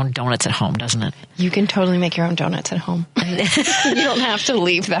make their own donuts at home, doesn't it? You can totally make your own donuts at home. You don't have to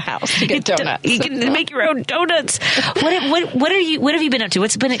leave the house to get donuts. You can make your own donuts. What have you been up to?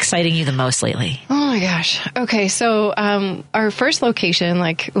 What's been exciting you the most lately? Oh my gosh. Okay, so our first location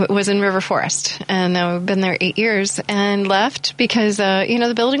was in River Forest, and we've been there 8 years and left because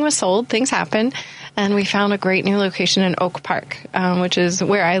the building was sold. Things happen, and we found a great new location in Oak Park, which is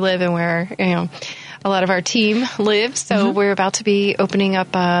where I live and where a lot of our team lives. So we're about to be opening up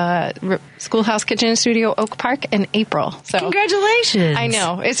Schoolhouse Kitchen Studio Oak Park in April. So congratulations! I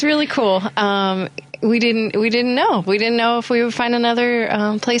know, it's really cool. We didn't know. We didn't know if we would find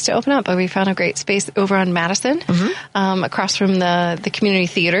another place to open up, but we found a great space over on Madison, across from the community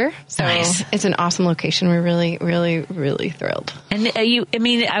theater. So It's an awesome location. We're really, really, really thrilled. And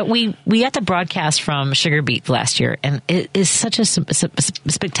we got the broadcast from Sugar Beet last year, and it is such a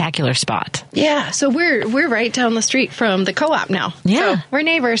spectacular spot. Yeah. So we're right down the street from the co-op now. Yeah, so we're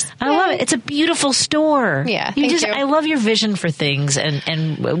neighbors. I love it. It's a beautiful store. Yeah. I love your vision for things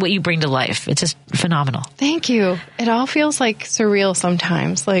and what you bring to life. It's just phenomenal. Thank you. It all feels like surreal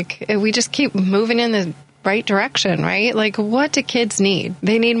sometimes. Like we just keep moving in the right direction, right? Like, what do kids need?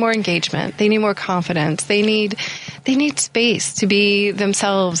 They need more engagement. They need more confidence. They need space to be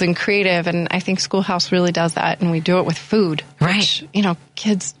themselves and creative. And I think Schoolhouse really does that. And we do it with food, right? Which,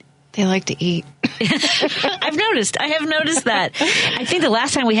 kids, they like to eat. I have noticed that. I think the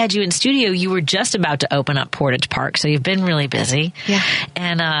last time we had you in studio, you were just about to open up Portage Park, so you've been really busy. Yeah.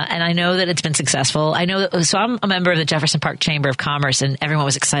 And I know that it's been successful. I know so I'm a member of the Jefferson Park Chamber of Commerce, and everyone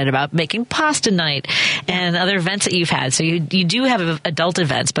was excited about making pasta night and other events that you've had. So you do have adult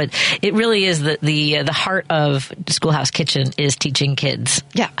events, but it really is the heart of Schoolhouse Kitchen is teaching kids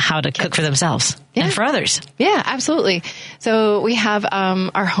how to cook for themselves and for others. Yeah, absolutely. So we have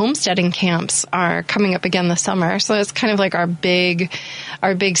our homesteading camps are coming up again this summer. So it's kind of like our big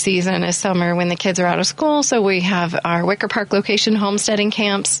season is summer when the kids are out of school. So we have our Wicker Park location homesteading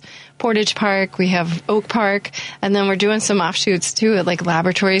camps, Portage Park, we have Oak Park, and then we're doing some offshoots too at like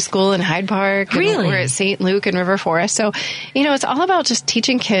Laboratory School in Hyde Park. Really? We're at St. Luke and River Forest. So, it's all about just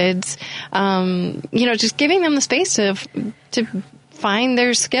teaching kids, just giving them the space to find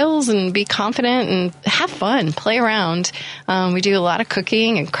their skills and be confident and have fun, play around. We do a lot of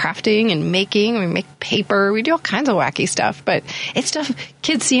cooking and crafting and making. We make paper. We do all kinds of wacky stuff, but it's stuff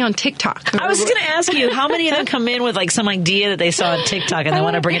kids see on TikTok. I was going to ask you, how many of them come in with like some idea that they saw on TikTok and they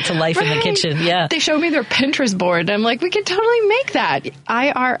want to bring it to life in the kitchen? Yeah. They showed me their Pinterest board. I'm like, we can totally make that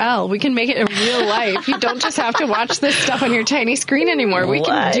IRL. We can make it in real life. You don't just have to watch this stuff on your tiny screen anymore. We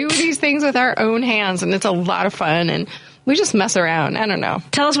can do these things with our own hands, and it's a lot of fun, and we just mess around. I don't know.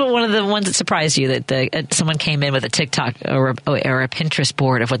 Tell us what one of the ones that surprised you, that someone came in with a TikTok or a Pinterest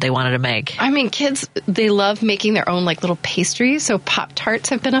board of what they wanted to make. I mean, kids, they love making their own like little pastries. So Pop-Tarts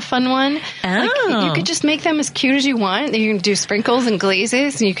have been a fun one. Like, you could just make them as cute as you want. You can do sprinkles and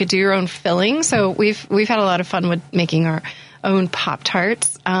glazes, and you could do your own filling. So we've had a lot of fun with making our own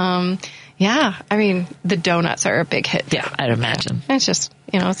Pop-Tarts. Yeah, I mean, the donuts are a big hit. Yeah, I'd imagine. It's just,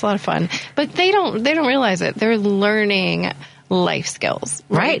 it's a lot of fun. But they don't realize it. They're learning life skills,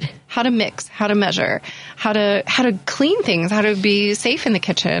 right? How to mix, how to measure, how to clean things, how to be safe in the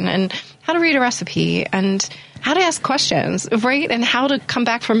kitchen, and how to read a recipe, and how to ask questions, right? And how to come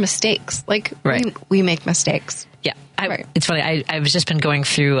back from mistakes. Like, we make mistakes. Yeah. It's funny. I've just been going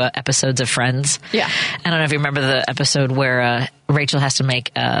through episodes of Friends. Yeah. I don't know if you remember the episode where Rachel has to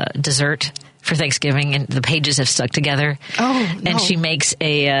make dessert for Thanksgiving, and the pages have stuck together. Oh, no. And she makes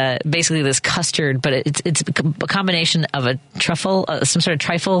basically this custard, but it's a combination of a truffle, some sort of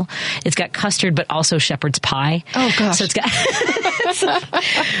trifle. It's got custard, but also shepherd's pie. Oh gosh. So it's got.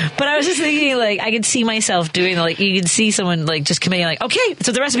 But I was just thinking, like, I could see myself doing, like, you could see someone like just committing, like, okay,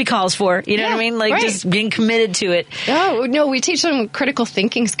 so the recipe calls for, you know what I mean? Like, just being committed to it. Oh no, we teach them critical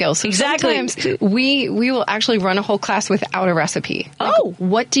thinking skills. So exactly. Sometimes we will actually run a whole class without a recipe. Like,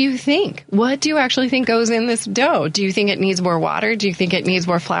 what do you think? What do you actually think goes in this dough? Do you think it needs more water? Do you think it needs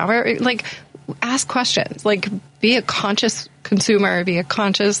more flour? Like, ask questions. Like, be a conscious consumer, be a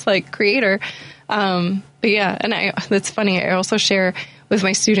conscious, like, creator. But yeah, and that's funny. I also share with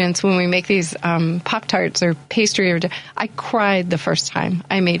my students when we make these Pop-Tarts or pastry. I cried the first time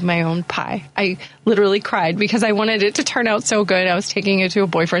I made my own pie. I literally cried because I wanted it to turn out so good. I was taking it to a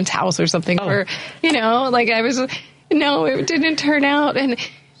boyfriend's house or something for, it didn't turn out. And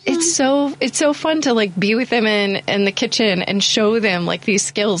it's so fun to like be with them in the kitchen and show them like these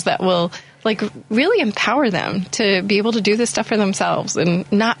skills that will like really empower them to be able to do this stuff for themselves and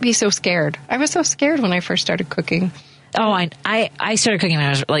not be so scared. I was so scared when I first started cooking. Oh, I started cooking when I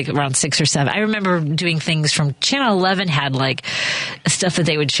was like around 6 or 7. I remember doing things from Channel 11 had like stuff that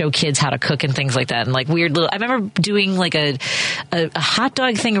they would show kids how to cook and things like that. And like weird little, I remember doing like a hot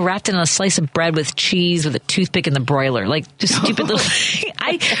dog thing wrapped in a slice of bread with cheese with a toothpick in the broiler. Like just stupid little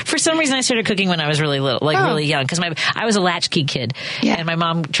for some reason I started cooking when I was really little, like really young. Cause I was a latchkey kid and my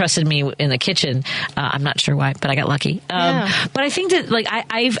mom trusted me in the kitchen. I'm not sure why, but I got lucky. But I think that like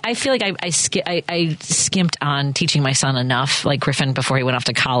I feel like I skimped on teaching my son enough, like Griffin, before he went off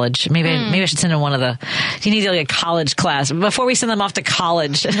to college. Maybe I should send him one of the. He needs like a college class before we send them off to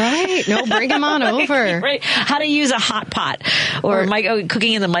college. Right? No, bring him on over. Right? How to use a hot pot or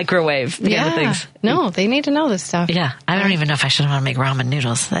cooking in the microwave. Yeah. Things. No, they need to know this stuff. Yeah, I don't even know if I should want to make ramen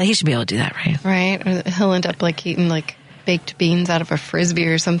noodles. He should be able to do that, right? Right. Or he'll end up like eating like baked beans out of a Frisbee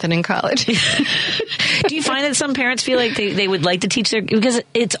or something in college. Do you find that some parents feel like they would like to teach because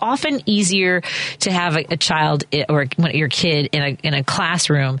it's often easier to have a child or your kid in a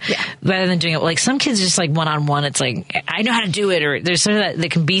classroom rather than doing it like some kids just like one-on-one. It's like, I know how to do it, or there's sort of that, there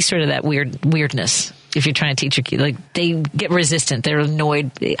can be sort of that weirdness. If you're trying to teach your kid, like they get resistant, they're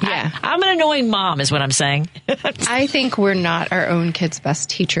annoyed. Yeah, I'm an annoying mom, is what I'm saying. I think we're not our own kids' best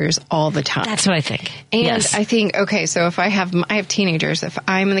teachers all the time. That's what I think. And I think, okay, so if I have teenagers, if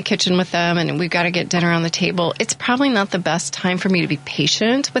I'm in the kitchen with them and we've got to get dinner on the table, it's probably not the best time for me to be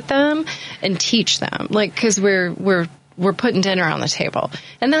patient with them and teach them, like because we're putting dinner on the table.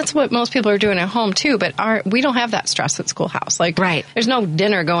 And that's what most people are doing at home too, but we don't have that stress at Schoolhouse. Like, there's no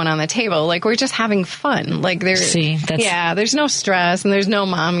dinner going on the table. Like, we're just having fun. Like, there's no stress and there's no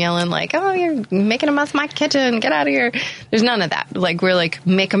mom yelling like, oh, you're making a mess in my kitchen, get out of here. There's none of that. Like, we're like,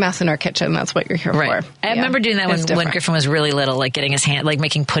 make a mess in our kitchen. That's what you're here for. I remember doing that when Griffin was really little, like getting his hand, like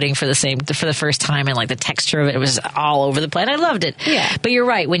making pudding for the first time, and like the texture of it was all over the place. I loved it. Yeah. But you're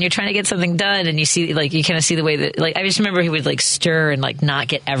right. When you're trying to get something done and you see, like, you kind of see the way that, like, I just remember he would like stir and like not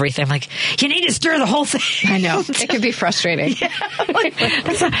get everything. I'm like, you need to stir the whole thing. I know. It could be frustrating.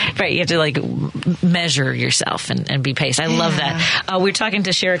 That's not, right. You have to like measure yourself and be paced. I love that. We're talking to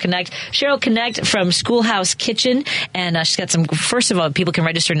Cheryl Connect. Cheryl Connect from Schoolhouse Kitchen. And she's got some, first of all, people can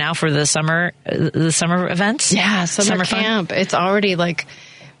register now for the summer events. Yeah. Summer camp. Fun. It's already like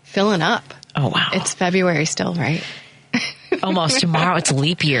filling up. Oh, wow. It's February still, right? Almost tomorrow. It's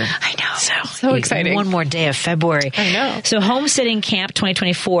leap year. I know. So exciting. One more day of February. I know. So homesteading camp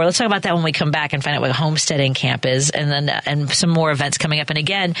 2024. Let's talk about that when we come back and find out what homesteading camp is, and then and some more events coming up. And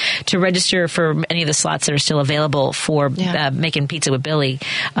again, to register for any of the slots that are still available for making pizza with Billy,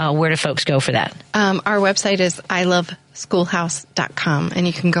 where do folks go for that? Our website is iloveschoolhouse.com, and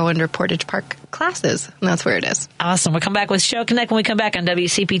you can go under Portage Park classes, and that's where it is. Awesome. We'll come back with Show Connect when we come back on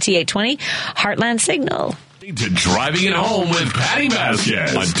WCPT 820, Heartland Signal. To Driving It Home with Patti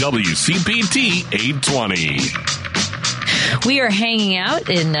Vasquez on WCPT 820. We are hanging out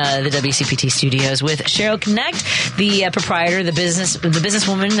in the WCPT studios with Cheryl Connect, the proprietor, the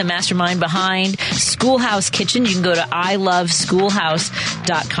businesswoman, the mastermind behind Schoolhouse Kitchen. You can go to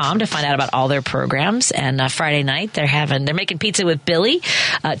iloveschoolhouse.com to find out about all their programs. And Friday night they're making pizza with Billy,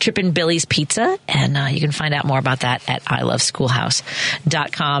 Trippin' Billy's Pizza, and you can find out more about that at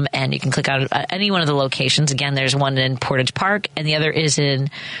iloveschoolhouse.com. And you can click on any one of the locations. Again, there's one in Portage Park, and the other is in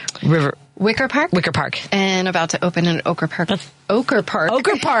Wicker Park. And about to open in Oak Park.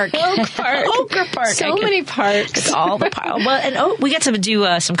 So many parks. It's all the parks. Well, and we got to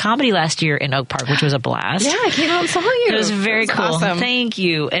do some comedy last year in Oak Park, which was a blast. Yeah, I came out and saw you. It was very cool. Awesome. Thank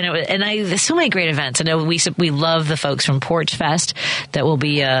you. And there's so many great events. I know we love the folks from Porch Fest that we'll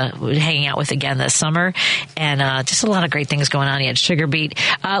be hanging out with again this summer, and just a lot of great things going on. You had Sugar Beat.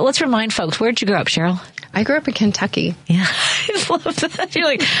 Let's remind folks, where'd you grow up, Cheryl? I grew up in Kentucky. Yeah, I love that. You're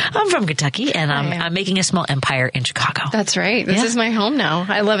like, I'm from Kentucky, and I'm making a small empire in Chicago. That's right. This is my home now.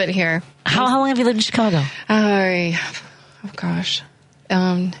 I love it here. How long have you lived in Chicago?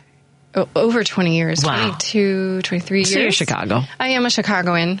 Over 20 years. Wow. 22, 23 years. So you're Chicago. I am a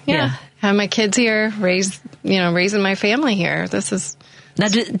Chicagoan. Yeah. Have my kids here, raising my family here. This is... Now,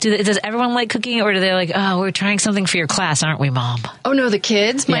 does everyone like cooking, or do they like, oh, we're trying something for your class, aren't we, Mom? Oh, no, the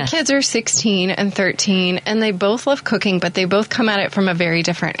kids. My kids are 16 and 13, and they both love cooking, but they both come at it from a very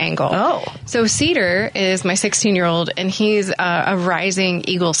different angle. Oh. So Cedar is my 16-year-old, and he's a rising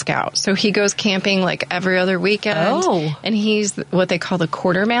Eagle Scout. So he goes camping like every other weekend. Oh. And he's what they call the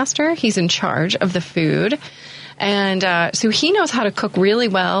quartermaster. He's in charge of the food. And so he knows how to cook really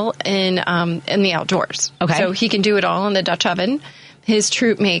well in the outdoors. Okay. So he can do it all in the Dutch oven. His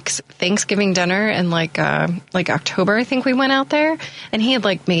troop makes Thanksgiving dinner in like October, I think we went out there, and he had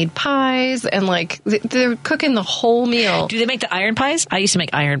like made pies and like they're cooking the whole meal. Do they make the iron pies? I used to make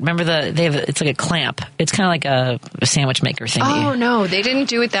iron. Remember it's like a clamp. It's kind of like a sandwich maker thing. Oh no, they didn't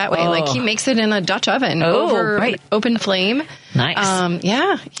do it that way. Like he makes it in a Dutch oven over an open flame. Nice.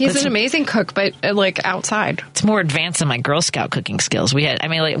 Yeah, he's an amazing cook, but like outside. It's more advanced than my Girl Scout cooking skills. We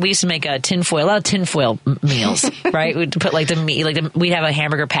used to make a lot of tinfoil meals, right? We'd put like the meat, we'd have a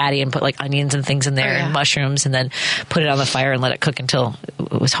hamburger patty and put like onions and things in there and mushrooms, and then put it on the fire and let it cook until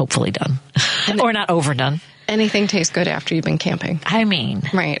it was hopefully done or not overdone. Anything tastes good after you've been camping. I mean,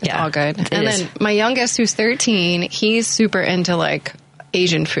 right? It's all good. And then my youngest, who's 13, he's super into like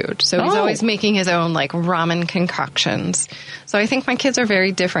Asian food. So he's always making his own like ramen concoctions. So I think my kids are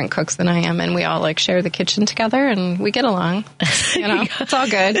very different cooks than I am, and we all like share the kitchen together and we get along. It's all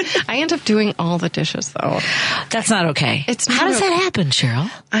good. I end up doing all the dishes though. That's not okay. How does that happen, Cheryl?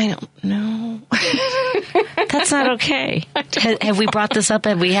 I don't know. That's not okay. Have we brought this up?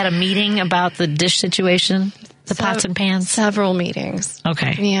 Have we had a meeting about the dish situation? The pots and pans? Several meetings.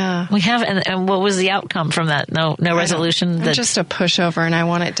 Okay. Yeah. We have, and what was the outcome from that? No resolution? I'm just a pushover and I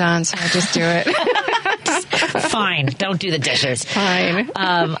want it done, so I just do it. Fine. Don't do the dishes. Fine.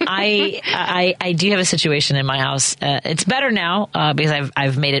 I do have a situation in my house. It's better now because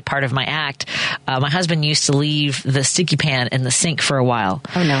I've made it part of my act. My husband used to leave the sticky pan in the sink for a while.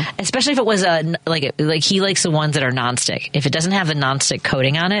 Oh no! Especially if it was like he likes the ones that are nonstick. If it doesn't have the nonstick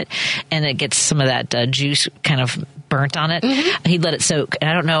coating on it and it gets some of that juice kind of burnt on it, he'd let it soak. And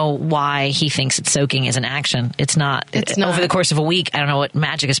I don't know why he thinks that soaking is an action. It's not. Over the course of a week, I don't know what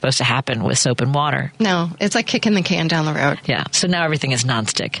magic is supposed to happen with soap and water. No, it's like kicking the can down the road. Yeah. So now everything is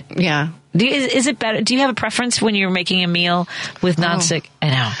nonstick. Yeah. Is it better? Do you have a preference when you're making a meal with nonstick?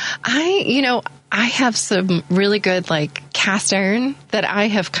 I know. I have some really good like cast iron that I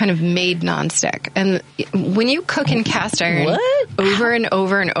have kind of made nonstick. And when you cook in cast iron over and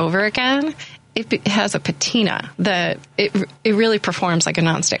over and over again, it has a patina that it really performs like a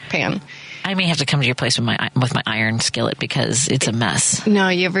nonstick pan. I may have to come to your place with my iron skillet because it's a mess. No,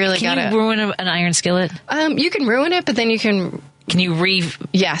 you've really got to. Can you ruin an iron skillet? You can ruin it, but then you can. Can you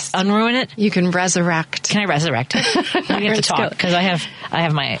unruin it? You can resurrect. Can I resurrect it? We have to talk because I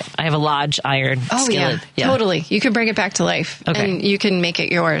have a Lodge iron skillet. Yeah, totally. You can bring it back to life, and you can make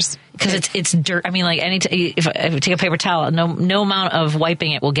it yours. Because it's dirt. I mean, like if I take a paper towel, no amount of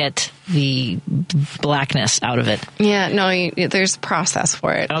wiping it will get the blackness out of it. Yeah, no, there's a process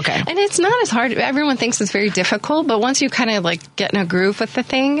for it. Okay. And it's not as hard. Everyone thinks it's very difficult, but once you kind of like get in a groove with the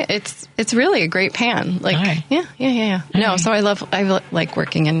thing, it's really a great pan. Like, right. Yeah. No, so I like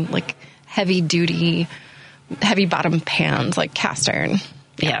working in like heavy bottom pans, like cast iron.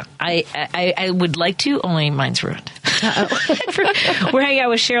 Yeah, I would like to, only mine's ruined. We're hanging out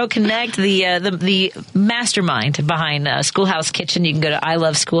with Cheryl Connect, the mastermind behind Schoolhouse Kitchen. You can go to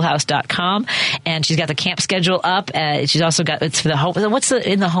iloveschoolhouse.com, and she's got the camp schedule up. She's also got, it's for the home. What's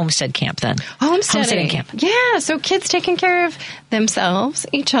in the homestead camp then? Homesteading camp. Yeah, so kids taking care of themselves,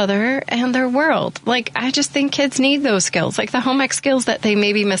 each other, and their world. Like, I just think kids need those skills, like the home ec skills that they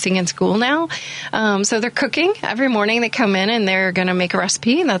may be missing in school now. So they're cooking every morning. They come in and they're going to make a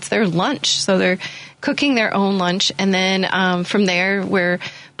recipe, and that's their lunch. So they're cooking their own lunch, and then from there we're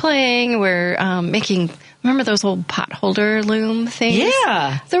playing, we're making, remember those old pot holder loom things?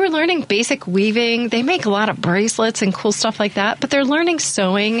 Yeah. So we're learning basic weaving. They make a lot of bracelets and cool stuff like that, but they're learning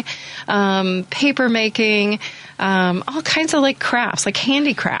sewing, paper making, all kinds of like crafts, like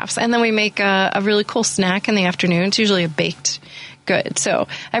handicrafts. And then we make a really cool snack in the afternoon. It's usually a baked good. So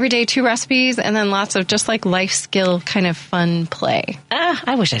every day, 2 recipes, and then lots of just like life skill kind of fun play.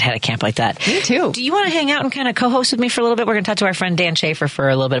 I wish I'd had a camp like that. Me too. Do you want to hang out and kind of co-host with me for a little bit? We're going to talk to our friend Dan Schaefer for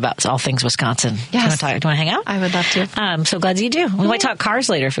a little bit about all things Wisconsin. Yes. Do you want to hang out? I would love to. I'm so glad you do. We might talk cars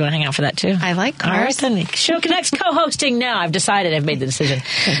later if you want to hang out for that too. I like cars. All right, then. Show Connect's co-hosting now. I've decided. I've made the decision.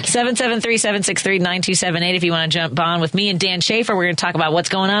 773-763-9278 if you want to jump on with me and Dan Schaefer. We're going to talk about what's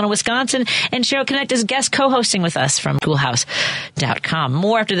going on in Wisconsin. And Cheryl Connect is guest co-hosting with us from schoolhouse.com.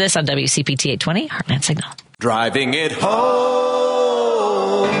 More after this on WCPT 820, Heartland Signal. Driving it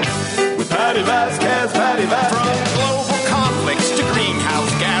home with Patti Vasquez, Patti Vasquez. From global conflicts to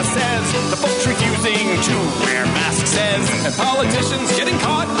greenhouse gases, the folks refusing to wear masks says, and politicians getting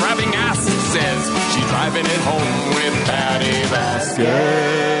caught grabbing asses says, she's driving it home with Patti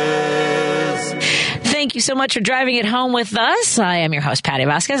Vasquez. Thank you so much for driving it home with us. I am your host, Patti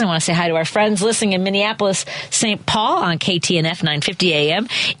Vasquez. I want to say hi to our friends listening in Minneapolis, St. Paul on KTNF 950 AM.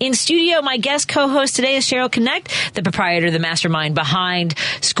 In studio, my guest co-host today is Cheryl Connect, the proprietor, the mastermind behind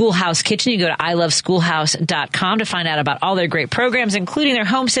Schoolhouse Kitchen. You go to iloveschoolhouse.com to find out about all their great programs, including their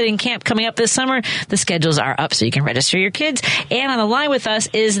homesteading camp coming up this summer. The schedules are up so you can register your kids. And on the line with us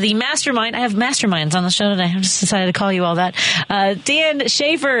is the mastermind. I have masterminds on the show today. I just decided to call you all that. Dan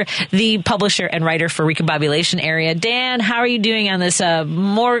Schaefer, the publisher and writer for Recombobulation Area. Dan, how are you doing on this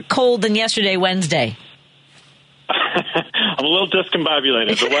more cold than yesterday Wednesday? I'm a little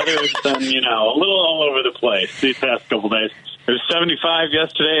discombobulated. The weather has been, a little all over the place these past couple days. It was 75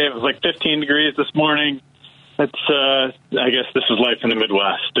 yesterday. It was like 15 degrees this morning. It's, I guess this is life in the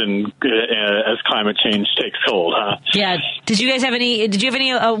Midwest, and as climate change takes hold, huh? Yeah. Did you have any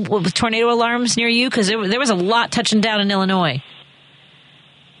tornado alarms near you? Because there was a lot touching down in Illinois.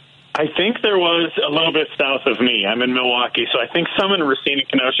 I think there was a little bit south of me. I'm in Milwaukee, so I think some in Racine and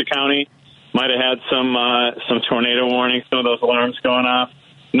Kenosha County might have had some tornado warnings, some of those alarms going off.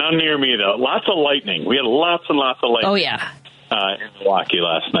 None near me, though. Lots of lightning. We had lots and lots of lightning. Oh, yeah. In Milwaukee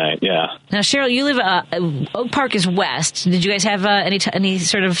last night, yeah. Now, Cheryl, you live, Oak Park is west. Did you guys have any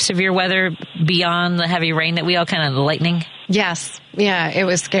sort of severe weather beyond the heavy rain that we all kind of lightning? Yes. Yeah, it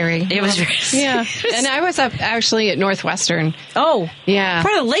was scary. It was. Yeah. And I was up actually at Northwestern. Oh. Yeah.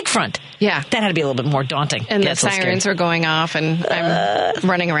 Part of the lakefront. Yeah. That had to be a little bit more daunting. And the sirens were going off, and I'm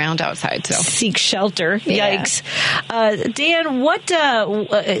running around outside. So seek shelter. Yeah. Yikes. Dan,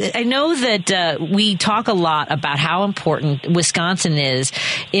 I know that we talk a lot about how important Wisconsin is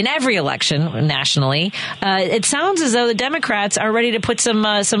in every election nationally. It sounds as though the Democrats are ready to put some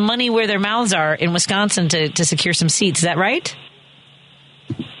money where their mouths are in Wisconsin to secure some seats. Is that right?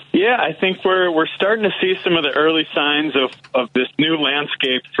 Yeah, I think we're starting to see some of the early signs of this new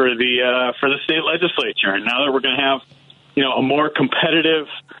landscape for the state legislature. And now that we're going to have, a more competitive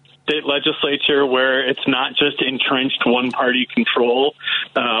state legislature where it's not just entrenched one-party control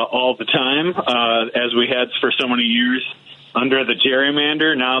all the time, as we had for so many years under the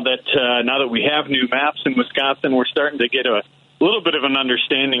gerrymander. Now that we have new maps in Wisconsin, we're starting to get a little bit of an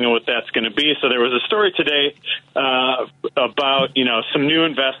understanding of what that's going to be. So there was a story today about, some new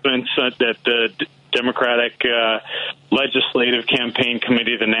investments that the Democratic Legislative Campaign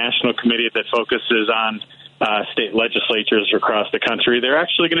Committee, the national committee that focuses on state legislatures across the country, they're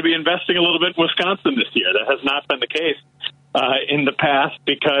actually going to be investing a little bit in Wisconsin this year. That has not been the case in the past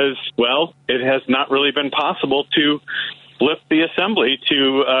because, well, it has not really been possible to flip the assembly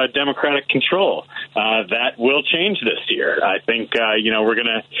to Democratic control. That will change this year. I think,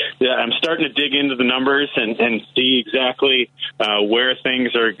 I'm starting to dig into the numbers and see exactly where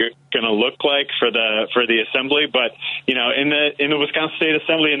things are going to look like for the assembly. But, in the Wisconsin State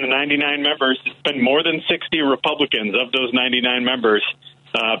Assembly, in the 99 members, it's been more than 60 Republicans of those 99 members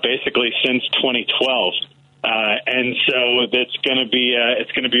basically since 2012. And so it's going to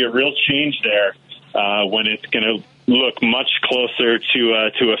be a real change there when it's going to look much closer to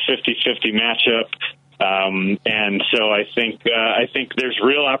a 50-50 matchup. And so I think there's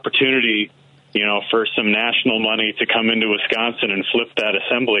real opportunity, for some national money to come into Wisconsin and flip that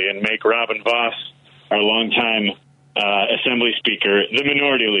assembly and make Robin Voss, our longtime Assembly Speaker, the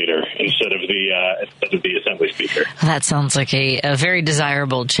minority leader instead of the Assembly Speaker. That sounds like a very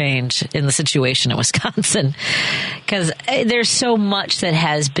desirable change in the situation in Wisconsin, because there's so much that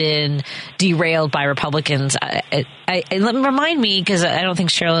has been derailed by Republicans. Remind me, because I don't think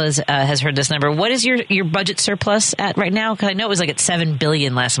Cheryl has heard this number. What is your budget surplus at right now? Because I know it was like at $7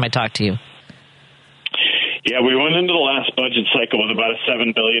 billion last time I talked to you. Yeah, we went into the last budget cycle with about a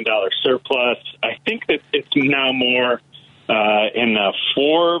 $7 billion surplus. I think that it's now more in the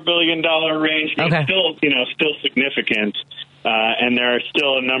 $4 billion range. Okay. It's still significant. And there are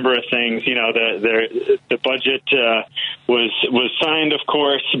still a number of things. The budget was signed, of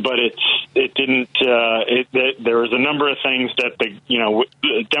course, but it didn't. There was a number of things that the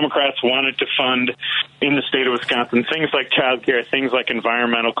Democrats wanted to fund in the state of Wisconsin. Things like child care, things like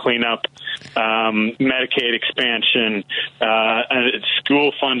environmental cleanup, Medicaid expansion,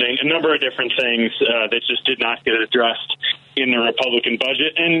 school funding, a number of different things that just did not get addressed in the Republican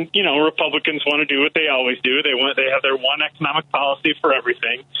budget. And, Republicans want to do what they always do. They have their one economic policy for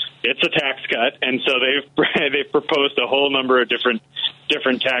everything. It's a tax cut. And so they've proposed a whole number of different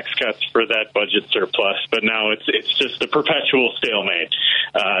tax cuts for that budget surplus. But now it's just a perpetual stalemate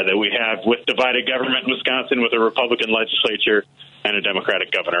that we have with divided government in Wisconsin, with a Republican legislature and a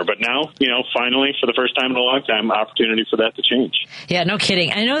Democratic governor. But now, finally, for the first time in a long time, opportunity for that to change. Yeah, no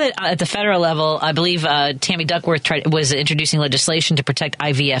kidding. I know that at the federal level, I believe Tammy Duckworth was introducing legislation to protect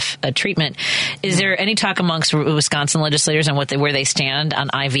IVF treatment. Is there any talk amongst Wisconsin legislators on where they stand on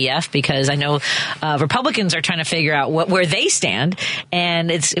IVF? Because I know Republicans are trying to figure out where they stand,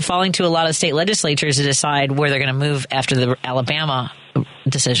 and it's falling to a lot of state legislatures to decide where they're going to move after the Alabama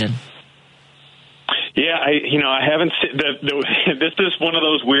decision. Yeah, I haven't seen this is one of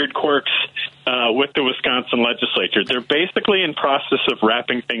those weird quirks with the Wisconsin legislature. They're basically in process of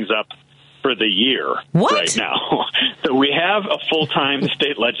wrapping things up for the year right now. So we have a full-time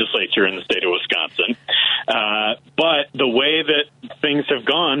state legislature in the state of Wisconsin. But the way that things have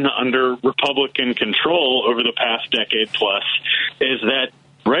gone under Republican control over the past decade plus is that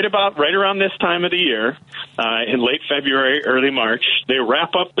right around this time of the year, in late February, early March, they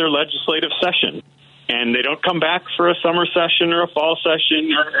wrap up their legislative session. And they don't come back for a summer session or a fall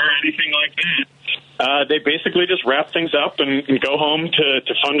session or anything like that. They basically just wrap things up and go home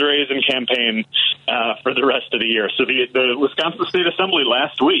to fundraise and campaign for the rest of the year. So the Wisconsin State Assembly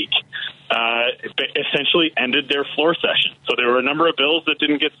last week essentially ended their floor session. So there were a number of bills that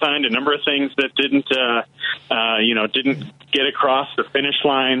didn't get signed, a number of things that didn't get across the finish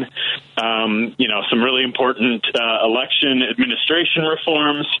line. Some really important election administration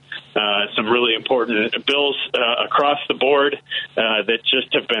reforms, some really important bills across the board that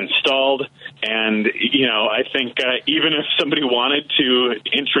just have been stalled. And, I think even if somebody wanted to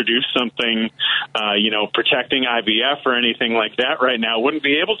introduce something, protecting IVF or anything like that right now, wouldn't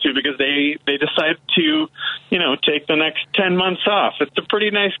be able to because they decided to, take the next 10 months off. It's a pretty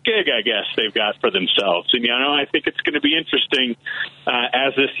nice gig, I guess, they've got for themselves. And, I think it's going to be interesting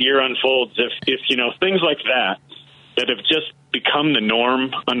as this year unfolds if things like that have just become the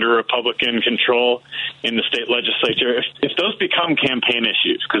norm under Republican control in the state legislature, if those become campaign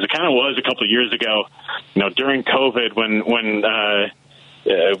issues, because it kind of was a couple of years ago, during COVID when the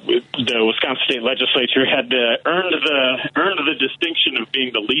Wisconsin State Legislature had earned the distinction of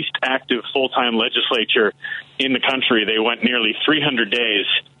being the least active full-time legislature in the country. They went nearly 300 days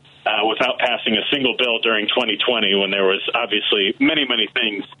without passing a single bill during 2020, when there was obviously many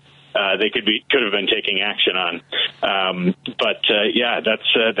things they could have been taking action on.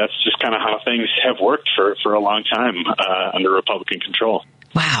 That's just kind of how things have worked for a long time under Republican control.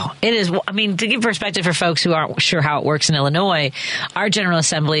 Wow. It is. I mean, to give perspective for folks who aren't sure how it works in Illinois, our General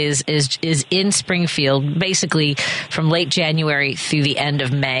Assembly is in Springfield basically from late January through the end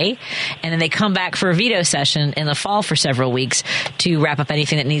of May. And then they come back for a veto session in the fall for several weeks to wrap up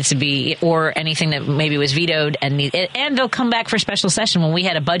anything that needs to be, or anything that maybe was vetoed. And they'll come back for a special session. When we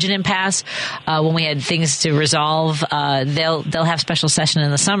had a budget impasse, when we had things to resolve, they'll have special session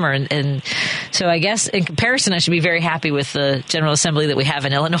in the summer. And so I guess in comparison, I should be very happy with the General Assembly that we have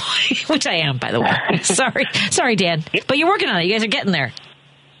in Illinois, which I am, by the way. Sorry, Dan, but you're working on it. You guys are getting there.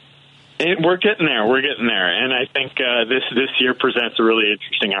 We're getting there. And I think this year presents a really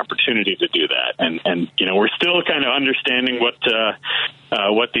interesting opportunity to do that. And we're still kind of understanding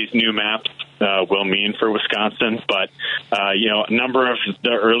what these new maps will mean for Wisconsin. But, a number of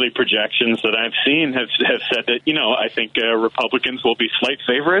the early projections that I've seen have said that, I think Republicans will be slight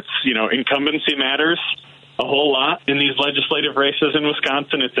favorites. Incumbency matters a whole lot in these legislative races in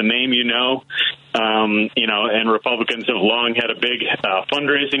Wisconsin. It's a name and Republicans have long had a big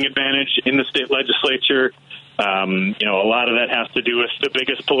fundraising advantage in the state legislature. A lot of that has to do with the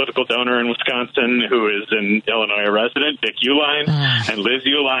biggest political donor in Wisconsin, who is an Illinois resident, Dick Uihlein, and Liz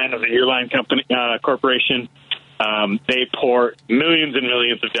Uihlein of the Uihlein Corporation. They pour millions and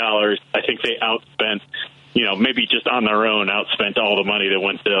millions of dollars. I think they outspent, maybe just on their own, outspent all the money that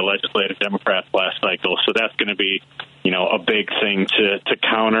went to legislative Democrats last cycle. So that's going to be, a big thing to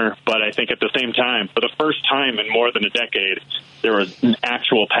counter. But I think at the same time, for the first time in more than a decade, there was an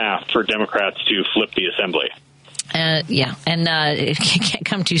actual path for Democrats to flip the assembly. It can't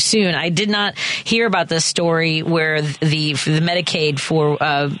come too soon. I did not hear about this story where the Medicaid for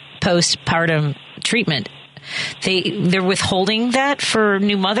postpartum treatment, they're withholding that for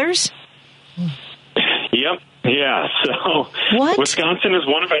new mothers? Yep. Yeah. So what? Wisconsin is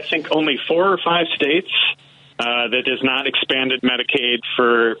one of, I think, only 4 or 5 states that has not expanded Medicaid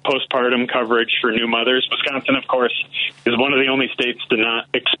for postpartum coverage for new mothers. Wisconsin, of course, is one of the only states to not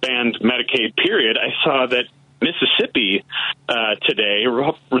expand Medicaid, period. I saw that Mississippi today,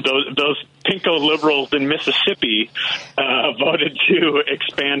 those pinko liberals in Mississippi voted to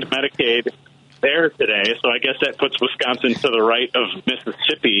expand Medicaid there today. So I guess that puts Wisconsin to the right of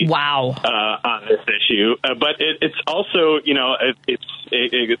Mississippi. Wow. On this issue. But it's also,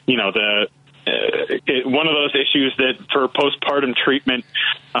 one of those issues that for postpartum treatment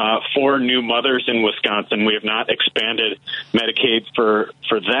for new mothers in Wisconsin, we have not expanded Medicaid for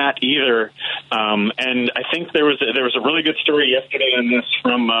that either. And I think there was a really good story yesterday on this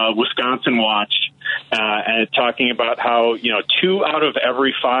from Wisconsin Watch, and talking about how 2 out of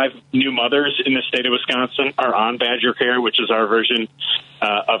every 5 new mothers in the state of Wisconsin are on Badger Care, which is our version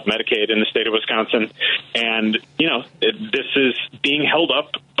of Medicaid in the state of Wisconsin. And this is being held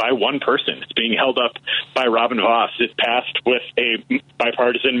up by one person. It's being held up by Robin Vos. It passed with a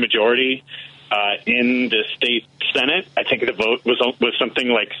bipartisan majority in the state Senate. I think the vote was something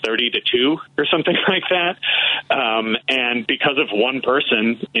like 30-2 or something like that. And because of one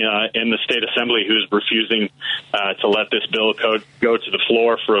person in the state assembly who's refusing to let this bill go to the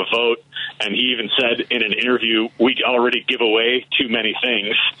floor for a vote, and he even said in an interview, we already give away too many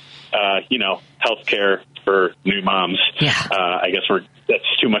things, health care for new moms. Yeah. I guess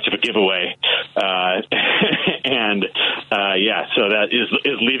that's too much of a giveaway. So that is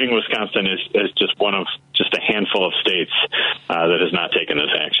leaving Wisconsin is just a handful of states that has not taken this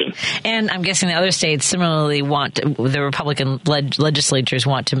action. And I'm guessing the other states similarly the Republican legislatures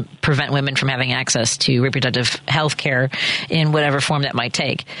want to prevent women from having access to reproductive health care in whatever form that might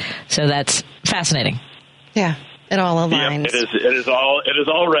take. So that's fascinating. Yeah. It all aligns. Yep, it is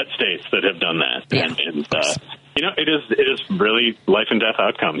all red states that have done that. Yeah, and it is really life and death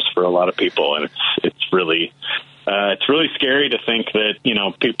outcomes for a lot of people, and it's really scary to think that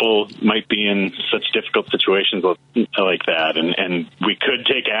people might be in such difficult situations like that, and we could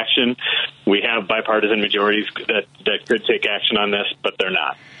take action. We have bipartisan majorities that could take action on this, but they're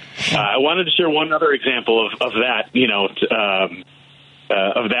not. I wanted to share one other example of that,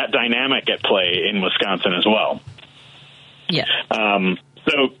 of that dynamic at play in Wisconsin as well. Yeah.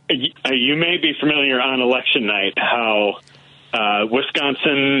 So you may be familiar on election night how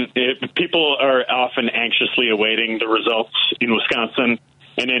Wisconsin, people are often anxiously awaiting the results in Wisconsin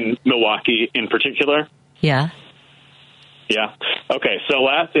and in Milwaukee in particular. Yeah. Yeah. Okay. So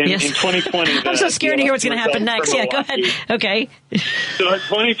in 2020, I'm so scared to hear what's going to happen next. Yeah, go ahead. Okay. So in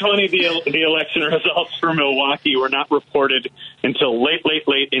 2020, the election results for Milwaukee were not reported until late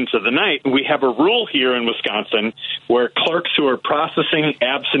into the night. We have a rule here in Wisconsin where clerks who are processing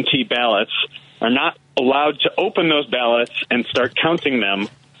absentee ballots are not allowed to open those ballots and start counting them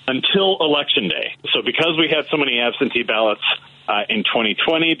until Election Day. So because we had so many absentee ballots in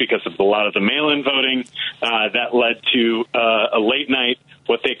 2020 because of a lot of the mail-in voting. That led to a late night,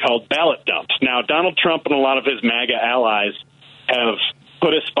 what they called ballot dumps. Now, Donald Trump and a lot of his MAGA allies have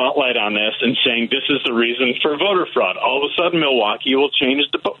put a spotlight on this and saying this is the reason for voter fraud. All of a sudden, Milwaukee will change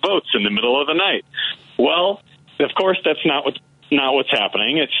the votes in the middle of the night. Well, of course, that's not what's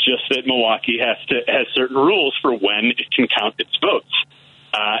happening. It's just that Milwaukee has certain rules for when it can count its votes.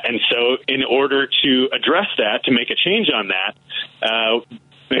 And so in order to address that, to make a change on that,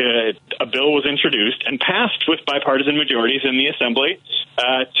 a bill was introduced and passed with bipartisan majorities in the Assembly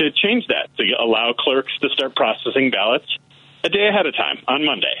to change that, to allow clerks to start processing ballots a day ahead of time on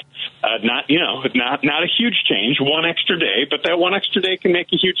Monday. Not a huge change, one extra day, but that one extra day can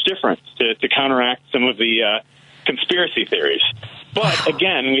make a huge difference to counteract some of the conspiracy theories. But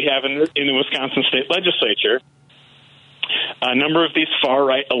again, we have in the Wisconsin state legislature a number of these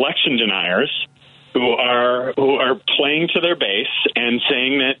far-right election deniers who are playing to their base and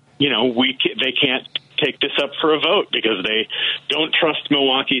saying that they can't take this up for a vote because they don't trust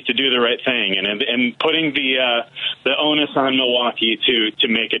Milwaukee to do the right thing, and putting the onus on Milwaukee to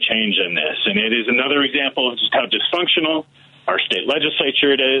make a change in this. And it is another example of just how dysfunctional our state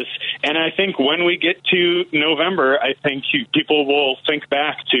legislature it is. And I think when we get to November, I think people will think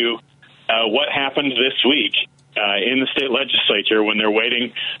back to what happened this week in the state legislature when they're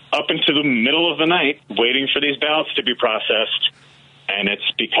waiting up into the middle of the night, waiting for these ballots to be processed. And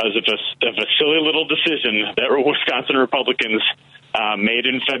it's because of a silly little decision that Wisconsin Republicans made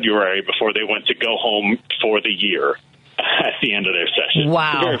in February before they went to go home for the year at the end of their session.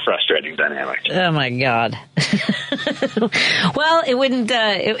 Wow. It's a very frustrating dynamic. Oh, my God. Well, it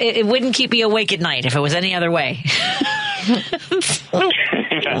wouldn't keep you awake at night if it was any other way. That's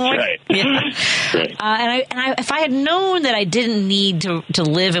right. Yeah. Right. And if I had known that I didn't need to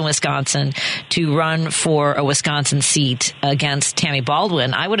live in Wisconsin to run for a Wisconsin seat against Tammy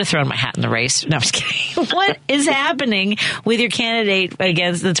Baldwin, I would have thrown my hat in the race. No, I'm just kidding. What is happening with your candidate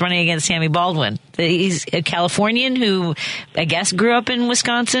that's running against Tammy Baldwin? He's a Californian who, I guess, grew up in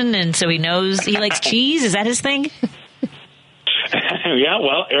Wisconsin, and so he likes cheese. Is that his thing? Yeah,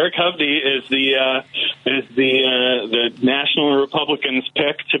 well, Eric Hovde is the National Republicans'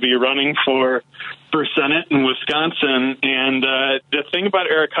 pick to be running for Senate in Wisconsin. And the thing about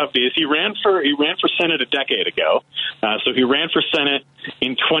Eric Hovde is he ran for Senate a decade ago. So he ran for Senate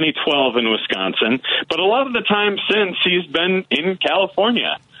in 2012 in Wisconsin. But a lot of the time since, he's been in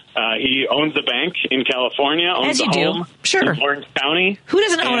California. He owns a bank in California, owns a home in Orange County. Who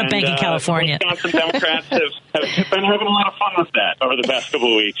doesn't own a bank in California? Wisconsin Democrats have been having a lot of fun with that over the past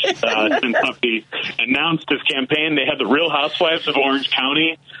couple of weeks. Since Huffy announced his campaign, they had the Real Housewives of Orange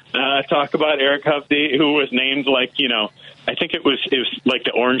County talk about Eric Hovde, who was named I think it was like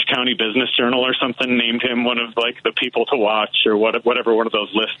the Orange County Business Journal or something named him one of like the people to watch or whatever one of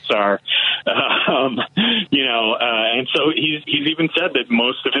those lists are. And so he's even said that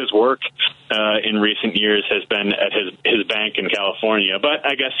most of his work in recent years has been at his bank in California. But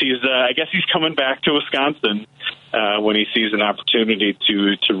I guess he's coming back to Wisconsin when he sees an opportunity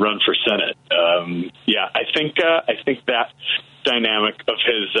to run for Senate. I think that dynamic of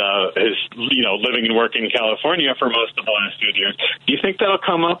his living and working in California for most of the last few years. Do you think that'll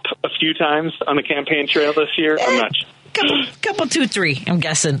come up a few times on the campaign trail this year? I'm not sure. Couple, 2, 3, I'm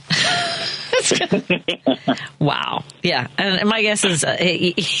guessing. Wow. Yeah. And my guess is,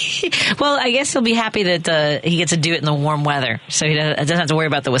 I guess he'll be happy that he gets to do it in the warm weather. So he doesn't have to worry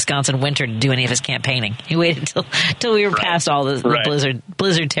about the Wisconsin winter to do any of his campaigning. He waited till we were past all the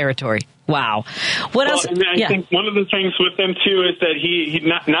blizzard territory. Wow. What else? I think one of the things with him, too, is that he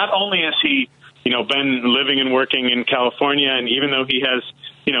not only has he, been living and working in California, and even though he has,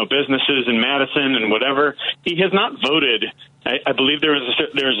 businesses in Madison and whatever, he has not voted. I believe there was a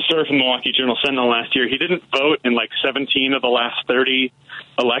story from the Milwaukee Journal Sentinel last year. He didn't vote in like 17 of the last 30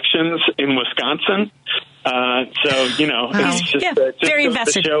 elections in Wisconsin. It's just very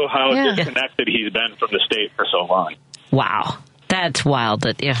invested to show how disconnected he's been from the state for so long. Wow. That's wild.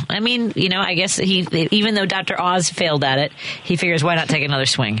 I mean, I guess even though Dr. Oz failed at it, he figures why not take another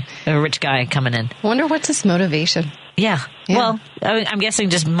swing? A rich guy coming in. I wonder what's his motivation. Yeah. Well, I'm guessing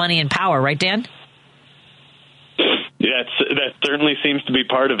just money and power, right, Dan? Yeah, that certainly seems to be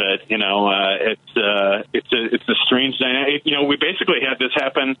part of it. It's a strange dynamic. We basically had this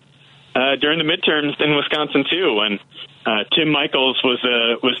happen during the midterms in Wisconsin too, when Tim Michels was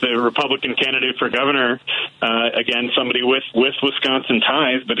the Republican candidate for governor, again somebody with Wisconsin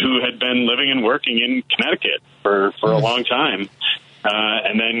ties, but who had been living and working in Connecticut for a long time,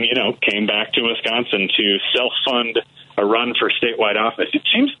 and then came back to Wisconsin to self-fund a a run for statewide office. It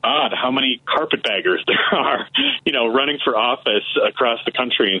seems odd how many carpetbaggers there are, running for office across the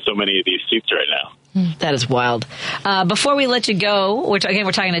country in so many of these seats right now. That is wild. Before we let you go, we're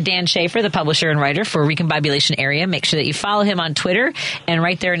talking to Dan Schaefer, the publisher and writer for Recombobulation Area. Make sure that you follow him on Twitter, and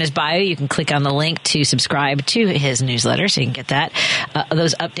right there in his bio, you can click on the link to subscribe to his newsletter, so you can get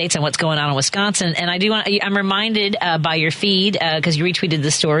those updates on what's going on in Wisconsin. And I'm reminded by your feed, because you retweeted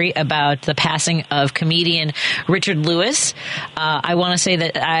the story about the passing of comedian Richard Lewis. I want to say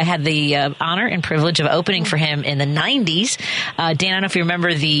that I had the honor and privilege of opening for him in the 90s. Dan, I don't know if you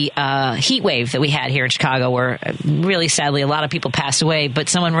remember the heat wave that we had here in Chicago, where really sadly a lot of people passed away, but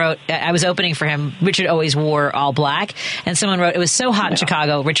someone wrote, I was opening for him, Richard always wore all black, and someone wrote, it was so hot in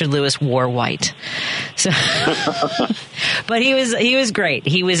Chicago, Richard Lewis wore white. So but he was great.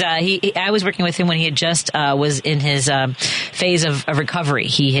 I was working with him when he had just was in his phase of recovery.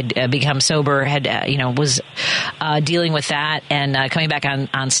 He had become sober, was dealing with that and coming back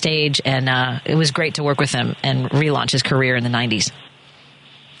on stage, and it was great to work with him and relaunch his career in the 90s.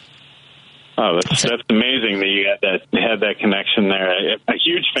 Oh, that's amazing that you had that connection there. I'm a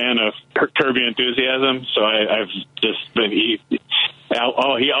huge fan of Curb Your Enthusiasm, so I've just been. He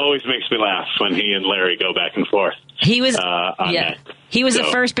always makes me laugh when he and Larry go back and forth. He was He was So,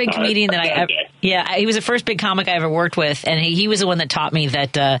 the first big comedian that I ever. Yeah, he was the first big comic I ever worked with, and he was the one that taught me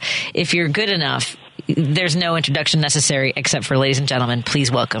that if you're good enough, there's no introduction necessary except for, ladies and gentlemen,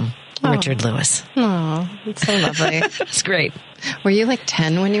 please welcome Richard Lewis. Oh, that's so lovely. It's great. Were you like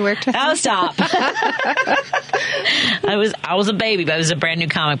 10 when you worked with him? Oh, stop. I was a baby, but I was a brand new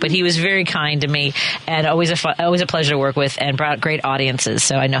comic, but he was very kind to me and always a pleasure to work with, and brought great audiences.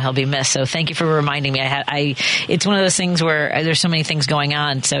 So I know he'll be missed. So thank you for reminding me. It's one of those things where there's so many things going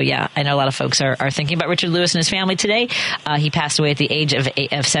on. So yeah, I know a lot of folks are thinking about Richard Lewis and his family today. He passed away at the age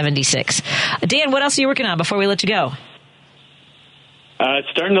of 76. Dan, what else are you working on before we let you go?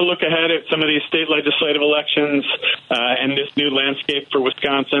 Starting to look ahead at some of these state legislative elections and this new landscape for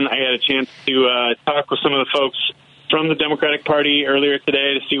Wisconsin. I had a chance to talk with some of the folks from the Democratic Party earlier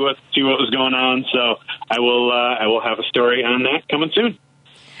today to see what was going on. So I will have a story on that coming soon.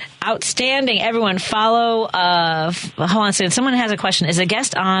 Outstanding. Everyone follow. Hold on a second. Someone has a question. Is a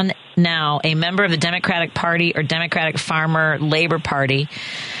guest on now a member of the Democratic Party or Democratic Farmer Labor Party?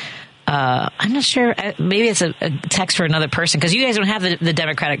 I'm not sure. Maybe it's a text for another person, because you guys don't have the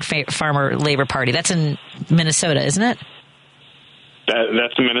Democratic Farmer Labor Party. That's in Minnesota, isn't it?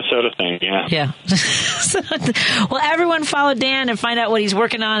 That's a Minnesota thing, yeah. Yeah. Well, everyone follow Dan and find out what he's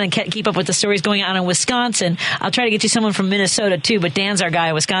working on and keep up with the stories going on in Wisconsin. I'll try to get you someone from Minnesota, too, but Dan's our guy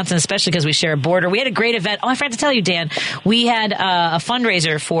in Wisconsin, especially because we share a border. We had a great event. Oh, I forgot to tell you, Dan. We had a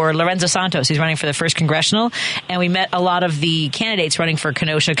fundraiser for Lorenzo Santos. He's running for the 1st Congressional, and we met a lot of the candidates running for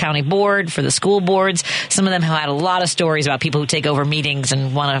Kenosha County Board, for the school boards. Some of them who had a lot of stories about people who take over meetings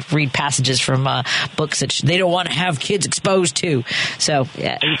and want to read passages from books that they don't want to have kids exposed to. So,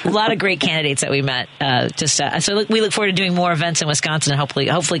 yeah, a lot of great candidates that we met. So we look forward to doing more events in Wisconsin and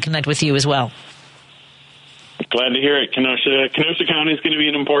hopefully connect with you as well. Glad to hear it. Kenosha County is going to be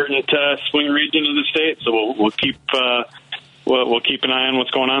an important swing region of the state, so we'll keep an eye on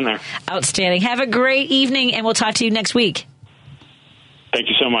what's going on there. Outstanding. Have a great evening, and we'll talk to you next week. Thank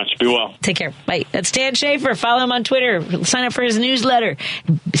you so much. Be well. Take care. Bye. That's Dan Schaefer. Follow him on Twitter. Sign up for his newsletter.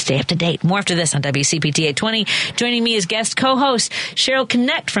 Stay up to date. More after this on WCPT 820. Joining me as guest co-host Cheryl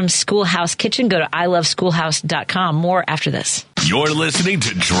Connect from Schoolhouse Kitchen. Go to iloveschoolhouse.com. More after this. You're listening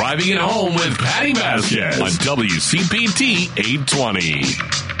to Driving It Home with Patti Vasquez on WCPT 820.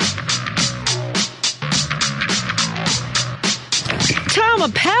 Tom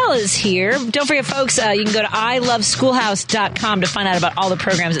Appel is here. Don't forget, folks, you can go to iloveschoolhouse.com to find out about all the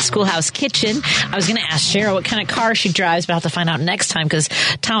programs at Schoolhouse Kitchen. I was going to ask Cheryl what kind of car she drives, but I'll have to find out next time, because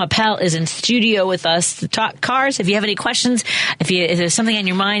Tom Appel is in studio with us to talk cars. If you have any questions, if there's something on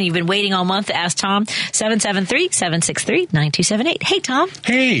your mind, you've been waiting all month to ask Tom, 773-763-9278. Hey, Tom.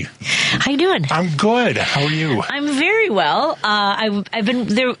 Hey. How you doing? I'm good. How are you? I'm very well. I've been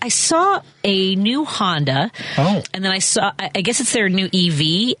there. I saw a new Honda. Oh. And then I guess it's their new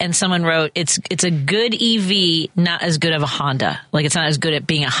EV, and someone wrote, it's a good EV, not as good of a Honda. Like, it's not as good at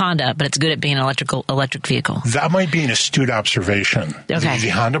being a Honda, but it's good at being an electric vehicle. That might be an astute observation. Okay. The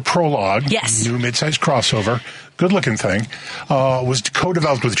Honda Prologue, yes, new midsize crossover, good-looking thing, was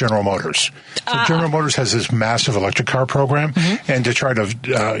co-developed with General Motors. So General Motors has this massive electric car program, and to try to,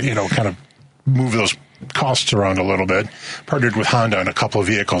 kind of move those costs around a little bit, partnered with Honda on a couple of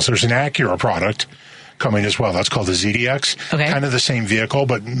vehicles. There's an Acura product coming as well. That's called the ZDX. Okay. Kind of the same vehicle,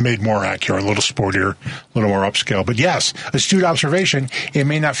 but made more accurate, a little sportier, a little more upscale. But yes, astute observation, it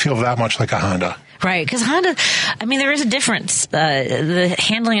may not feel that much like a Honda. Right, because Honda, I mean, there is a difference. The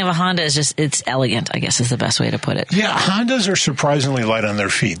handling of a Honda is just, it's elegant, I guess is the best way to put it. Yeah, Hondas are surprisingly light on their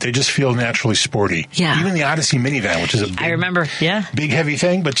feet. They just feel naturally sporty. Yeah. Even the Odyssey minivan, which is a big, I remember, big heavy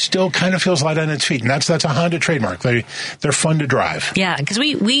thing, but still kind of feels light on its feet. And that's a Honda trademark. They're fun to drive. Yeah, because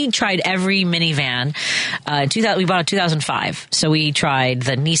we tried every minivan. We bought a 2005. So we tried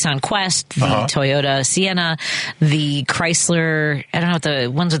the Nissan Quest, the Toyota Sienna, the Chrysler, I don't know what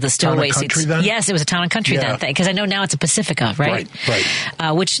the ones with the stowaway seats. Then? Yes, it was a Town and Country then, because I know now it's a Pacifica, right? Right.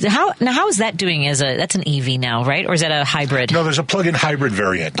 How is that doing? That's an EV now, right? Or is that a hybrid? No, there's a plug-in hybrid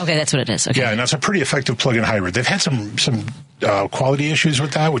variant. Okay, that's what it is. Okay. Yeah, and that's a pretty effective plug-in hybrid. They've had some quality issues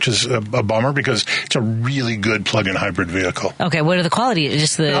with that, which is a bummer because it's a really good plug-in hybrid vehicle. Okay, what are the quality?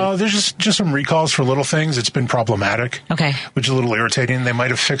 There's just some recalls for little things. It's been problematic. Okay. Which is a little irritating. They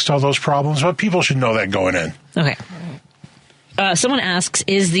might have fixed all those problems, but people should know that going in. Okay. Someone asks,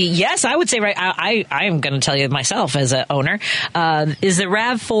 yes, I would say, right, I am going to tell you myself as an owner, is the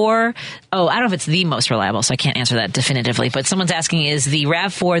RAV4, I don't know if it's the most reliable, so I can't answer that definitively, but someone's asking, is the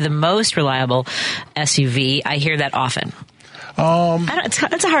RAV4 the most reliable SUV? I hear that often.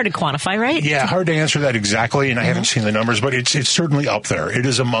 It's hard to quantify, right? Yeah, hard to answer that exactly, and I haven't seen the numbers, but it's certainly up there. It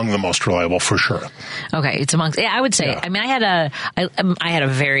is among the most reliable for sure. Okay, it's amongst. Yeah, I would say. Yeah. I mean, I had a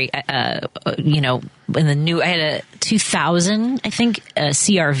very, I had a 2000, I think,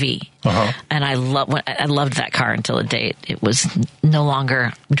 CRV, and I loved that car until the day it was no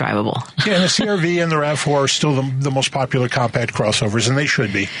longer drivable. Yeah, and the CRV and the RAV4 are still the most popular compact crossovers, and they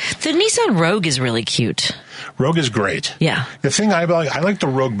should be. The Nissan Rogue is really cute. Rogue is great. Yeah. The thing I like the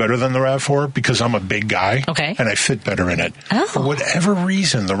Rogue better than the RAV4 because I'm a big guy. Okay. And I fit better in it. Oh. For whatever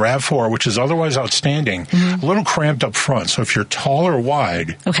reason, the RAV4, which is otherwise outstanding, a little cramped up front. So if you're tall or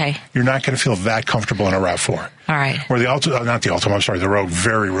wide, you're not going to feel that comfortable in a RAV4. All right. Where the Rogue,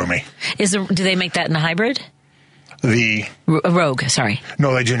 very roomy. Do they make that in a hybrid? The Rogue, sorry.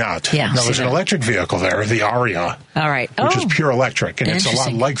 No, they do not. Yeah, no, there's an electric vehicle there, the Aria. All right. Which is pure electric, and it's a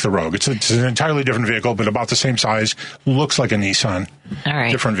lot like the Rogue. It's an entirely different vehicle, but about the same size. Looks like a Nissan. All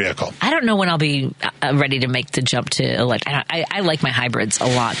right. Different vehicle. I don't know when I'll be ready to make the jump to electric. I like my hybrids a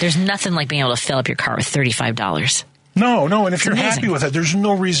lot. There's nothing like being able to fill up your car with $35. No, and if you're happy with it, there's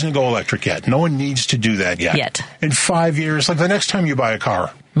no reason to go electric yet. No one needs to do that yet. In 5 years, like the next time you buy a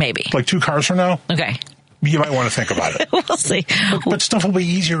car. Maybe. Like 2 cars from now. Okay. You might want to think about it. We'll see. But stuff will be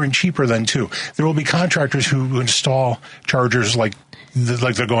easier and cheaper then, too. There will be contractors who install chargers like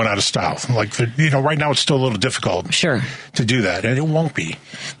they're going out of style. Right now it's still a little difficult to do that, and it won't be.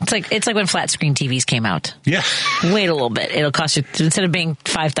 It's like when flat screen TVs came out. Yeah. Wait a little bit. It'll cost you, instead of being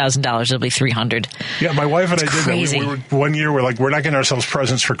 $5,000, it'll be $300. Yeah, my wife and it's I did crazy. that. One year we're not getting ourselves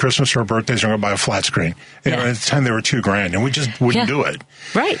presents for Christmas or birthdays. We're going to buy a flat screen. At the time they were $2,000, and we just wouldn't do it.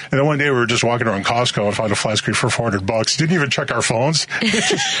 Right. And then one day we were just walking around Costco and found a flat screen for $400. Didn't even check our phones. We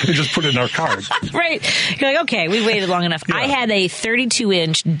just put it in our card. Right. You're like, okay, we waited long enough. Yeah. I had a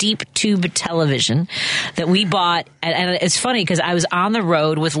 32-inch deep tube television that we bought, and it's funny because I was on the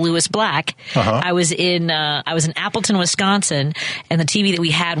road with Lewis Black. I was in Appleton, Wisconsin, and the TV that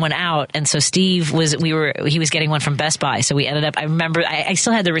we had went out, and so Steve was getting one from Best Buy, so we ended up. I remember I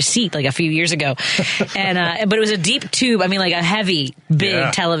still had the receipt like a few years ago, and but it was a deep tube. I mean, like a heavy,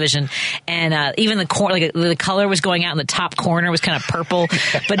 big television, and even the color was going out in the top corner was kind of purple,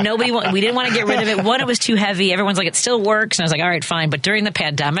 but we didn't want to get rid of it. One, it was too heavy. Everyone's like, it still works, and I was like, all right, fine. But during the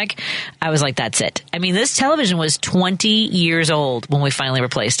pandemic, I was like, that's it. I mean, this television was 20 years old when we finally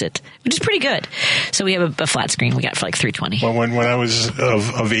replaced it, which is pretty good. So we have a flat screen we got for like $320. Well, when I was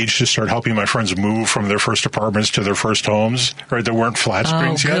of age to start helping my friends move from their first apartments to their first homes, right, there weren't flat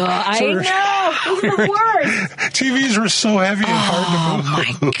screens yet. I know. It was the worst. TVs were so heavy and hard to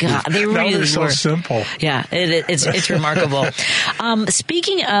move. Oh, my God. They really were. So simple. Yeah, it's remarkable.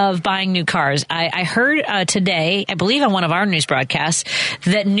 Speaking of buying new cars, I heard today, I believe on one of our news broadcasts,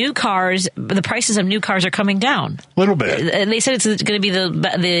 that the prices of new cars are coming down. A little bit. They said it's going to be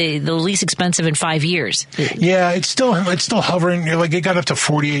the least expensive in 5 years. Yeah, it's still hovering. It got up to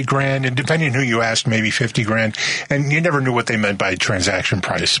 $48,000, and depending on who you asked, maybe $50,000. And you never knew what they meant by transaction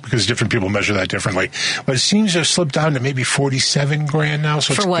price because different people measure that differently. But it seems to have slipped down to maybe $47,000 now.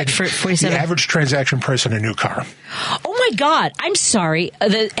 So for what? For 47? The average transaction price on a new car. Oh my God! I'm sorry.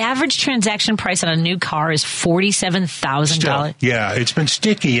 The average transaction price on a new car is $47,000. Yeah, it's been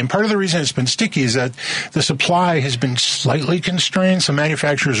sticky, and part of the reason it's been sticky is that the supply has been slightly constrained. So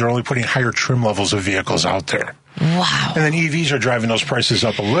manufacturers are only putting higher trim levels of vehicles out there. Wow. And then EVs are driving those prices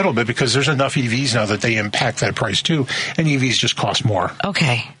up a little bit because there's enough EVs now that they impact that price too, and EVs just cost more.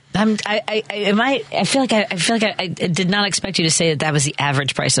 Okay. I feel like I did not expect you to say that was the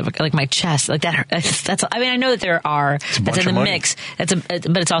average price of like my chest like that. That's I mean I know that there are that's in the mix.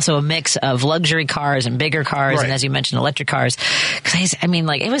 But it's also a mix of luxury cars and bigger cars, right. and as you mentioned, electric cars. Because I mean,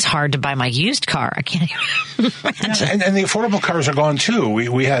 like it was hard to buy my used car. I can't even imagine. Yeah, and the affordable cars are gone too.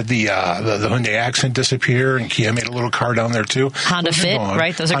 We had the Hyundai Accent disappear, and Kia made a little car down there too. Honda Fit,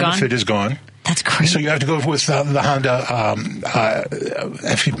 right? Those are gone. Honda Fit is gone. That's crazy. So you have to go with the Honda.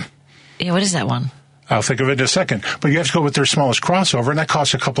 Yeah, what is that one? I'll think of it in a second. But you have to go with their smallest crossover, and that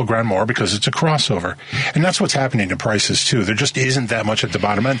costs a couple $grand more because it's a crossover. And that's what's happening to prices, too. There just isn't that much at the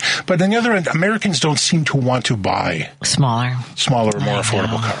bottom end. But on the other end, Americans don't seem to want to buy smaller or more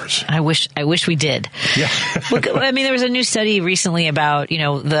affordable cars. I wish we did. Yeah. Look, I mean, there was a new study recently about,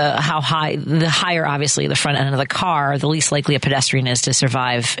 the higher, obviously, the front end of the car, the least likely a pedestrian is to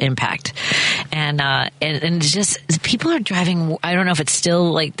survive impact. And just people are driving, I don't know if it's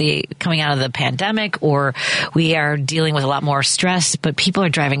still like coming out of the pandemic or we are dealing with a lot more stress, but people are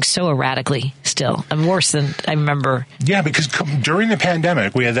driving so erratically still, and worse than I remember. Yeah, because during the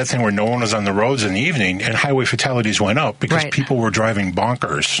pandemic, we had that thing where no one was on the roads in the evening, and highway fatalities went up because people were driving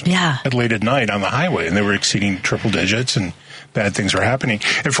bonkers at late at night on the highway, and they were exceeding triple digits, and bad things are happening.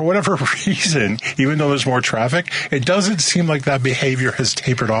 And for whatever reason, even though there's more traffic, it doesn't seem like that behavior has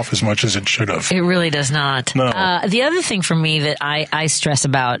tapered off as much as it should have. It really does not. No. The other thing for me that I stress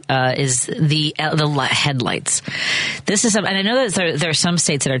about is the headlights. This is, and I know that there are some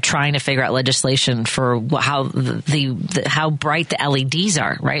states that are trying to figure out legislation for how how bright the LEDs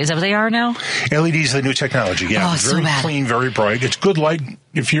are. Right? Is that what they are now? LEDs, the new technology. Yeah, it's very so bad. Clean, very bright. It's good light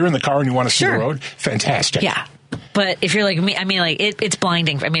if you're in the car and you want to see the road. Fantastic. Yeah. But if you're like me, I mean, like it's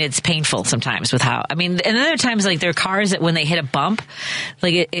blinding. I mean, it's painful sometimes with how. I mean, and then there are times like there are cars that when they hit a bump,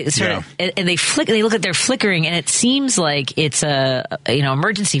 like it sort of, and they look like they're flickering, and it seems like it's a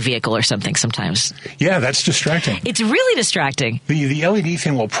emergency vehicle or something. Sometimes. Yeah, that's distracting. It's really distracting. The LED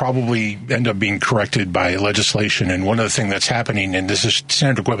thing will probably end up being corrected by legislation, and one of the things that's happening, and this is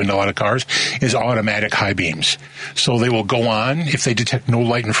standard equipment in a lot of cars, is automatic high beams. So they will go on if they detect no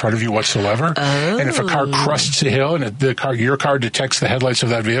light in front of you whatsoever, and if a car crusts a hill and your car detects the headlights of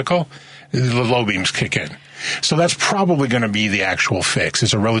that vehicle, the low beams kick in. So that's probably going to be the actual fix.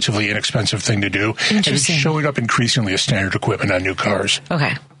 It's a relatively inexpensive thing to do, and it's showing up increasingly as standard equipment on new cars.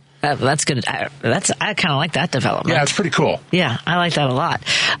 Okay. That's good. I kind of like that development. Yeah, it's pretty cool. Yeah, I like that a lot.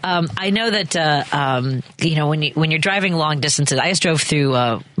 I know that when you're driving long distances, I just drove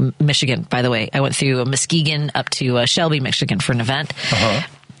through Michigan. By the way, I went through Muskegon up to Shelby, Michigan for an event.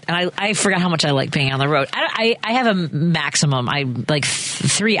 And I forgot how much I like being on the road. I have a maximum.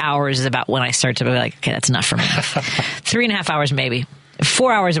 3 hours is about when I start to be like, okay, that's enough for me. 3.5 hours maybe.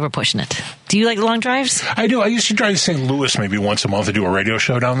 4 hours and we're pushing it. Do you like long drives? I do. I used to drive to St. Louis maybe once a month to do a radio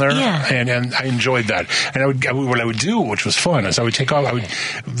show down there. Yeah. And I enjoyed that. And what I would do, which was fun, is I would take off.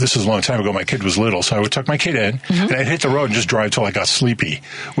 This was a long time ago. My kid was little, so I would tuck my kid in, and I'd hit the road and just drive till I got sleepy,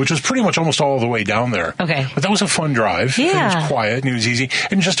 which was pretty much almost all the way down there. Okay. But that was a fun drive. Yeah. It was quiet and it was easy.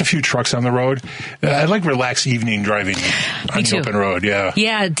 And just a few trucks on the road. I like relaxed evening driving on the open road. Yeah.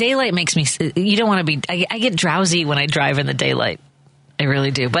 Yeah. Daylight makes me, you don't want to be, I get drowsy when I drive in the daylight. I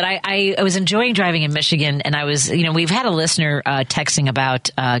really do. But I was enjoying driving in Michigan, and I was, we've had a listener texting about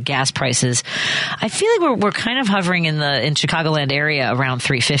gas prices. I feel like we're kind of hovering in Chicagoland area around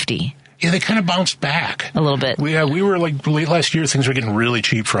 $3.50. Yeah, they kind of bounced back a little bit. We were like late last year, things were getting really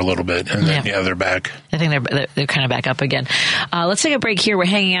cheap for a little bit, and then they're back. I think they're kind of back up again. Let's take a break here. We're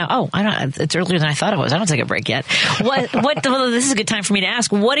hanging out. Oh, it's earlier than I thought it was. I don't take a break yet. Well, this is a good time for me to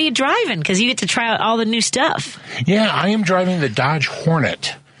ask. What are you driving? Because you get to try out all the new stuff. Yeah, I am driving the Dodge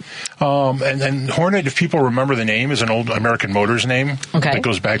Hornet. And Hornet, if people remember the name, is an old American Motors name that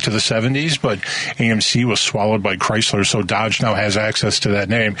goes back to the 70s, but AMC was swallowed by Chrysler, so Dodge now has access to that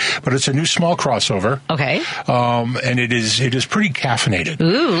name. But it's a new small crossover. Okay. And it is pretty caffeinated.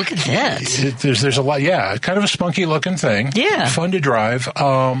 Ooh, look at that. There's a lot, kind of a spunky looking thing. Yeah. Fun to drive.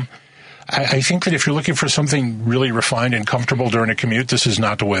 I think that if you're looking for something really refined and comfortable during a commute, this is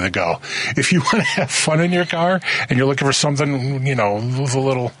not the way to go. If you want to have fun in your car and you're looking for something, with a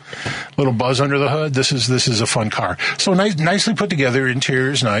little buzz under the hood, this is a fun car. So nicely put together.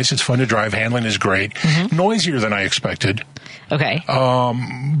 Interior is nice. It's fun to drive. Handling is great. Noisier than I expected. Okay.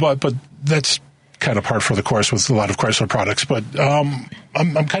 But that's kind of par for the course with a lot of Chrysler products. But I'm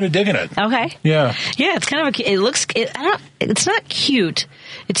kind of digging it. Okay. Yeah. Yeah, it's kind of it's not cute.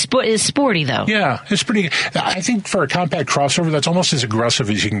 It's sporty though. Yeah, it's pretty. I think for a compact crossover, that's almost as aggressive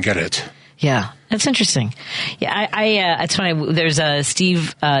as you can get it. Yeah, that's interesting. Yeah, it's funny. There's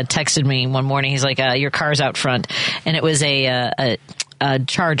Steve texted me one morning. He's like, "Your car's out front," and it was a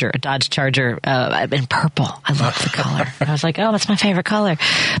Charger, a Dodge Charger in purple. I love the color. I was like, oh, that's my favorite color.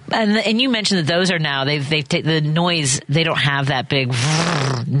 And you mentioned that those are now they've the noise. They don't have that big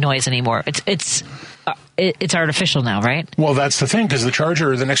noise anymore. It's artificial now, right? Well, that's the thing, because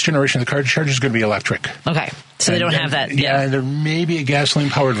the next generation of the Charger is going to be electric. Okay, so they don't have that. Yeah, and there may be a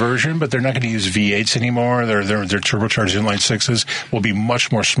gasoline-powered version, but they're not going to use V8s anymore. Their turbocharged inline sixes will be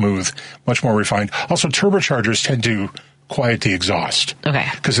much more smooth, much more refined. Also, turbochargers tend to quiet the exhaust. Okay.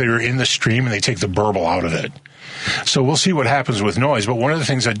 Because they're in the stream and they take the burble out of it. So we'll see what happens with noise. But one of the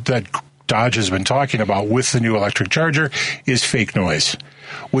things that Dodge has been talking about with the new electric Charger is fake noise,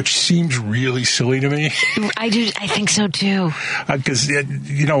 which seems really silly to me. I think so too. Because,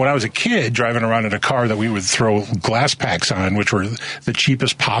 when I was a kid driving around in a car that we would throw glass packs on, which were the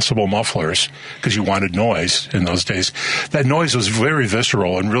cheapest possible mufflers, because you wanted noise in those days, that noise was very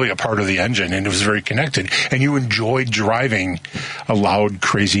visceral and really a part of the engine, and it was very connected. And you enjoyed driving a loud,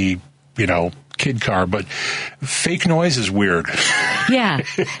 crazy, kid car, but fake noise is weird. Yeah.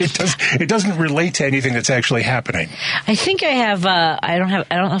 It doesn't relate to anything that's actually happening. I think I have, I don't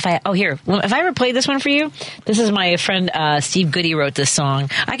know if I, here, if I ever played this one for you, this is my friend, Steve Goody wrote this song.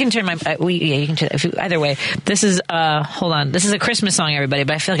 I can turn my, you can turn, either way. This is, hold on. This is a Christmas song, everybody,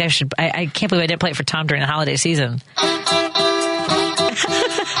 but I feel like I can't believe I didn't play it for Tom during the holiday season.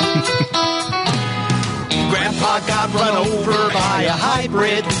 Grandpa got run over by a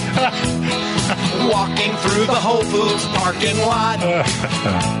hybrid walking through the Whole Foods parking lot.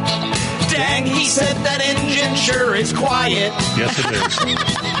 Dang, he said that engine sure is quiet. Yes, it is.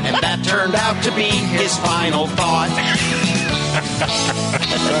 And that turned out to be his final thought.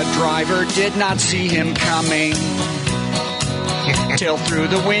 The driver did not see him coming till through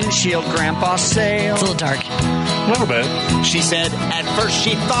the windshield Grandpa sailed. It's a little dark. A little bit. She said at first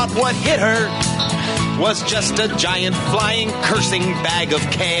she thought what hit her was just a giant flying cursing bag of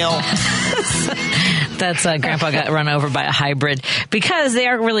kale. That's Grandpa got run over by a hybrid because they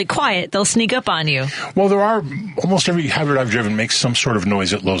aren't really quiet. They'll sneak up on you. Well, almost every hybrid I've driven makes some sort of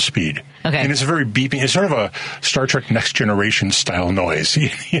noise at low speed. Okay. And it's a very beeping, it's sort of a Star Trek Next Generation style noise.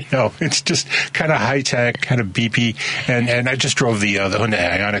 It's just kind of high tech, kind of beepy. And I just drove the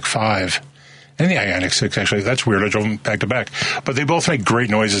Hyundai Ioniq 5. And the Ioniq 6, actually. That's weird. I drove them back to back. But they both make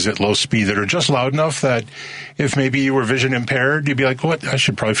great noises at low speed that are just loud enough that if maybe you were vision impaired, you'd be like, what? I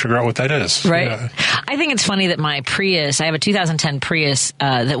should probably figure out what that is. Right. Yeah. I think it's funny that my Prius, I have a 2010 Prius,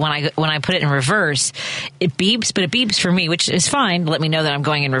 that when I put it in reverse, it beeps, but it beeps for me, which is fine. Let me know that I'm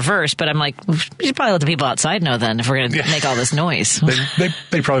going in reverse. But I'm like, we should probably let the people outside know then if we're going to make all this noise.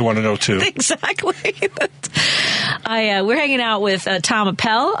 They probably want to know too. Exactly. We're hanging out with Tom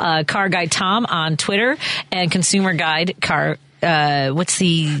Appel, Car Guy Tom on Twitter, and Consumer Guide what's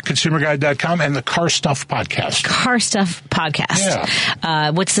the ConsumerGuide.com and the Car Stuff Podcast. Car Stuff Podcast.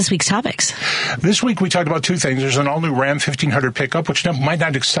 Yeah. What's this week's topics? This week we talked about two things. There's an all-new Ram 1500 pickup, which might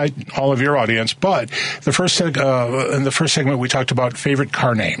not excite all of your audience, but in the first segment we talked about favorite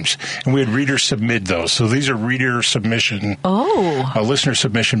car names, and we had readers submit those. So these are reader submission, listener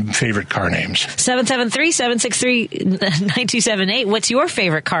submission favorite car names. 773-763-9278. What's your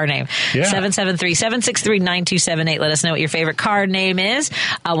favorite car name? Yeah. 773-763-9278. Let us know what your favorite car name is.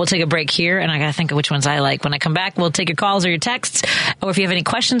 We'll take a break here, and I got to think of which ones I like. When I come back, we'll take your calls or your texts, or if you have any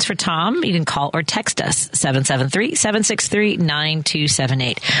questions for Tom, you can call or text us,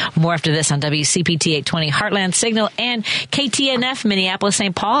 773-763-9278. More after this on WCPT 820 Heartland Signal and KTNF Minneapolis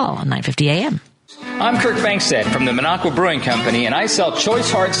St. Paul on 950 AM. I'm Kirk Bankstead from the Minocqua Brewing Company, and I sell Choice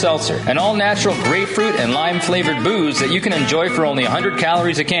Hard Seltzer, an all-natural grapefruit and lime-flavored booze that you can enjoy for only 100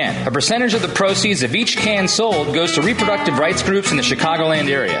 calories a can. A percentage of the proceeds of each can sold goes to reproductive rights groups in the Chicagoland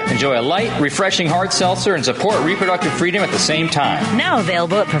area. Enjoy a light, refreshing hard seltzer and support reproductive freedom at the same time. Now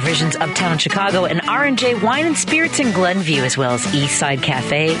available at Provisions Uptown Chicago and R&J Wine and Spirits in Glenview, as well as Eastside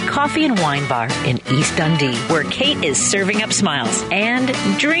Cafe, Coffee and Wine Bar in East Dundee, where Kate is serving up smiles. And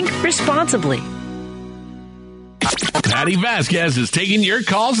drink responsibly. Patti Vasquez is taking your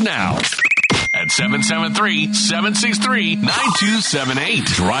calls now at 773-763-9278.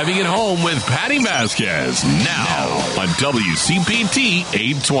 Driving it home with Patti Vasquez now on WCPT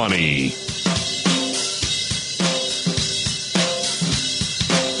 820.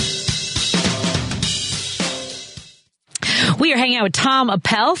 We we are hanging out with Tom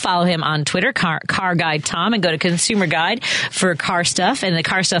Appel. Follow him on Twitter, Car Guide Tom, and go to Consumer Guide for car stuff and the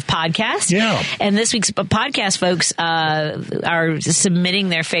Car Stuff podcast. Yeah. And this week's podcast, folks, are submitting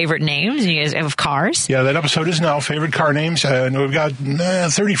their favorite names. You guys have cars. Yeah, that episode is now favorite car names, and we've got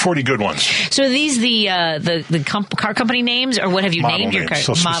 30, 40 good ones. So are these the car company names, or what have you model named your car?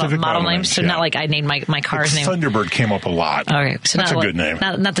 So model names. So not like I named my car's name. Thunderbird came up a lot. Okay, so that's not a good name.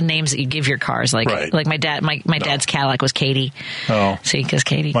 Not the names that you give your cars. Like my dad's Cadillac was Katie. Oh, see, because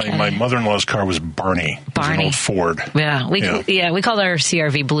Katie. My mother-in-law's car was Barney. It was an old Ford. Yeah, we called our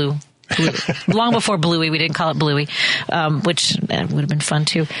CRV Blue. Long before Bluey, we didn't call it Bluey, which would have been fun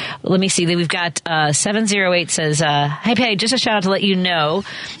too. Let me see. We've got 708 says, "Hey Patty, just a shout out to let you know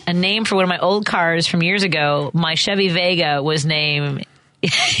a name for one of my old cars from years ago. My Chevy Vega was named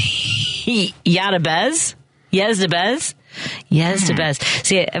Yadabez. Yezdabez."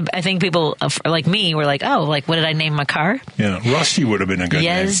 See, I think people like me were like, "Oh, like what did I name my car?" Yeah, Rusty would have been a good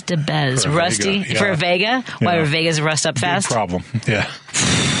name. Yezdabez, Rusty for a Vega. Why were Vegas rust up fast? Big problem. Yeah,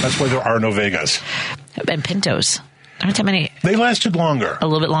 that's why there are no Vegas. And Pintos. Aren't that many? They lasted longer. A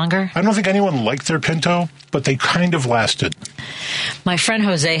little bit longer? I don't think anyone liked their Pinto, but they kind of lasted. My friend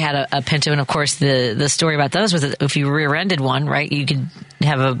Jose had a Pinto, and of course the story about those was that if you rear-ended one, right, you could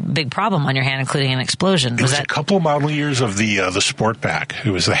have a big problem on your hand, including an explosion. It was a couple model years of the Sportback.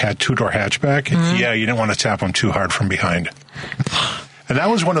 It was the two-door hatchback. Mm-hmm. Yeah, you didn't want to tap them too hard from behind. And that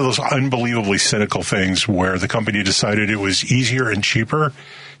was one of those unbelievably cynical things where the company decided it was easier and cheaper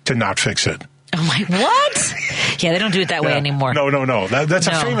to not fix it. Oh my, what? Yeah, they don't do it that way anymore. No. That's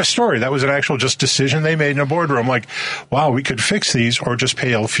a famous story. That was an actual just decision they made in a boardroom. Like, wow, we could fix these or just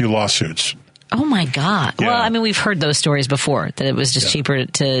pay a few lawsuits. Oh my God. Yeah. Well, I mean, we've heard those stories before, that it was just cheaper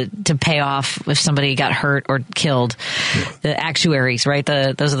to pay off if somebody got hurt or killed. Yeah. The actuaries, right?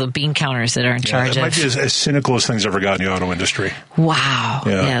 Those are the bean counters that are in charge of. It might be as cynical as things ever got in the auto industry. Wow.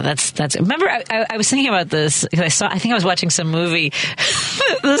 Yeah, that's. Remember, I was thinking about this because I think I was watching some movie,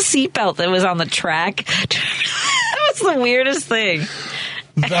 the seatbelt that was on the track. That was the weirdest thing.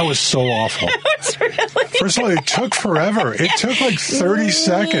 That was so awful. First of all, it took forever. It took like 30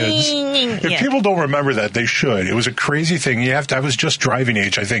 seconds. If people don't remember that, they should. It was a crazy thing. I was just driving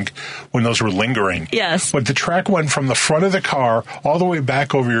age, I think, when those were lingering. Yes. But the track went from the front of the car all the way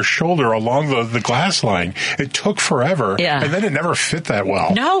back over your shoulder along the glass line. It took forever. Yeah. And then it never fit that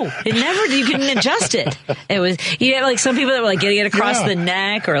well. No, it never. You couldn't adjust it. It was, you had like some people that were like getting it across the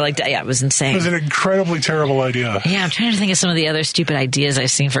neck or like, it was insane. It was an incredibly terrible idea. Yeah, I'm trying to think of some of the other stupid ideas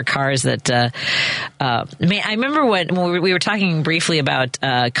I've seen for cars that, I remember when we were talking briefly about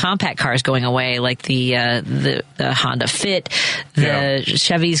compact cars going away, like the Honda Fit, the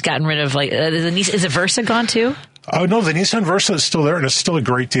Chevy's gotten rid of, like, is the Versa gone too? Oh, no, the Nissan Versa is still there, and it's still a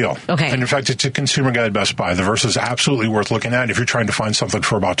great deal. Okay. And in fact, it's a Consumer Guide Best Buy. The Versa is absolutely worth looking at if you're trying to find something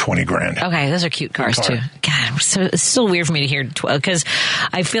for about $20,000. Okay, those are cute cars, too. God, so it's still weird for me to hear, because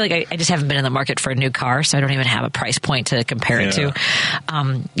I feel like I just haven't been in the market for a new car, so I don't even have a price point to compare it to.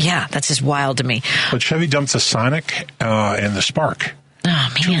 That's just wild to me. But Chevy dumped the Sonic and the Spark. Oh,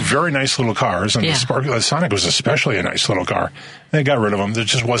 man. Two very nice little cars, and the Sonic was especially a nice little car. They got rid of them. There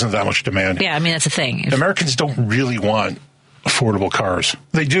just wasn't that much demand. Yeah, I mean, that's the thing. Americans don't really want affordable cars.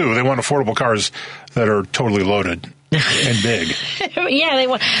 They do. They want affordable cars that are totally loaded and big. Yeah, they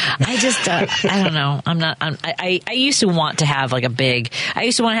want. I just, I don't know. I used to want to have like I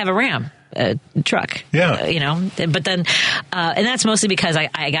used to want to have a Ram. Truck, but then, and that's mostly because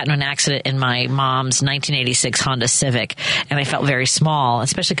I got into an accident in my mom's 1986 Honda Civic, and I felt very small,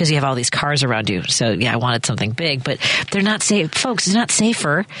 especially because you have all these cars around you. So I wanted something big, but they're not safe, folks. It's not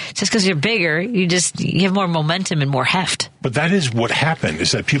safer just because you're bigger. You have more momentum and more heft. But that is what happened: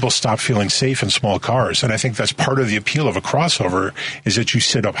 is that people stopped feeling safe in small cars, and I think that's part of the appeal of a crossover is that you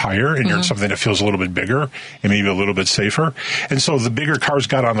sit up higher and you're in something that feels a little bit bigger and maybe a little bit safer. And so the bigger cars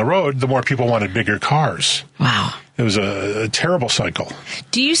got on the road, the more people wanted bigger cars. Wow. It was a terrible cycle.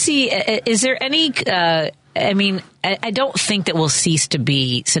 Do you see, is there any, I don't think that we'll cease to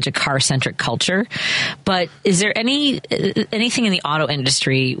be such a car-centric culture, but is there anything in the auto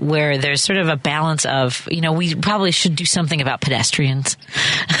industry where there's sort of a balance of, we probably should do something about pedestrians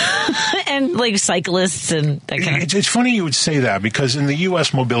and like cyclists and that kind of... It's funny you would say that because in the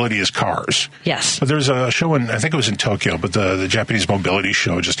U.S. mobility is cars. Yes. But there's a show I think it was in Tokyo, but the Japanese mobility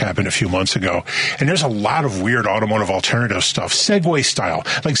show just happened a few months ago. And there's a lot of weird automotive alternative stuff, Segway style,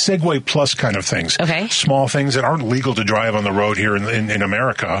 like Segway Plus kind of things. Okay. Small things that aren't legal to drive on the road here in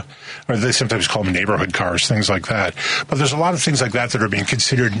America, or they sometimes call them neighborhood cars, things like that. But there's a lot of things like that are being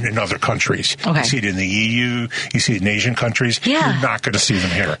considered in other countries. Okay. You see it in the EU, you see it in Asian countries. Yeah. You're not going to see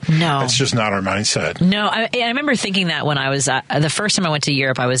them here. No. It's was not our mindset. No, I remember thinking that when I was the first time I went to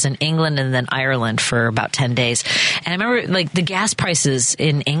Europe, I was in England and then Ireland for about 10 days. And I remember like the gas prices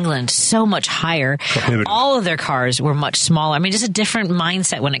in England so much higher. All of their cars were much smaller. I mean, just a different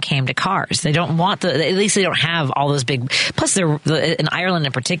mindset when it came to cars. They don't want at least they don't have all those big, plus in Ireland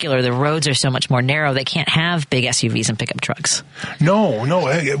in particular, the roads are so much more narrow. They can't have big SUVs and pickup trucks. No.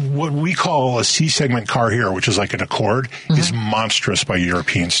 What we call a C-segment car here, which is like an Accord, is monstrous by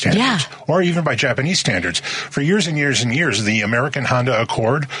European standards, or even by Japanese standards. For years and years and years, the American Honda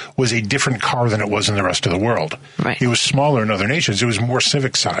Accord was a different car than it was in the rest of the world. Right. It was smaller in other nations. It was more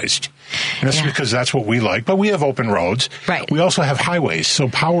civic-sized. And that's because that's what we like. But we have open roads. Right. We also have highways, so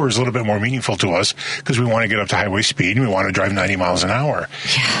power is a little bit more meaningful to us because we want to get up to highway speed and we want to drive 90 miles an hour.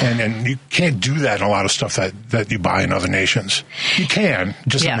 Yeah. And you can't do that in a lot of stuff that you buy in other nations. You can,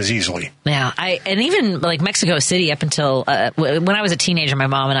 just not as easily. Yeah. And even like Mexico City up until when I was a teenager, my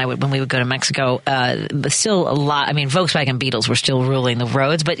mom and I, when we would go to Mexico, still a lot. I mean, Volkswagen Beetles were still ruling the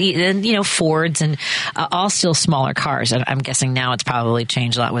roads, but Fords and all still smaller cars. I'm guessing now it's probably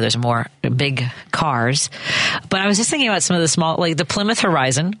changed a lot where there's more big cars. But I was just thinking about some of the small, like the Plymouth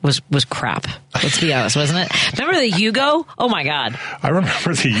Horizon was crap. Let's be honest, wasn't it? Remember the Yugo? Oh my God. I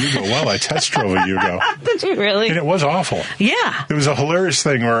remember the Yugo. Well, I test drove a Yugo. Did you really? And it was awful. Yeah. It was a hilarious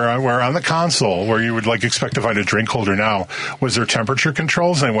thing where on the console, where you would like expect to find a drink holder now, was there temperature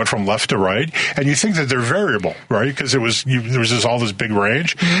controls, and they went from left to right. And you think that they're variable, right? Because there was just all this big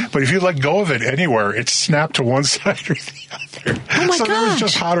range. But if you let go of it anywhere, it snapped to one side or the other. Oh my so gosh. It was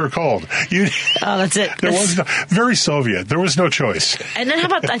just hot or cold. That's it. There was very Soviet. There was no choice. And then how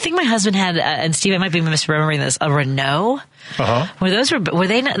about, I think my husband had, and Steve, I might be misremembering this, a Renault. Were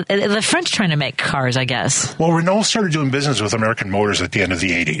they not, the French trying to make cars, I guess? Well, Renault started doing business with American Motors at the end of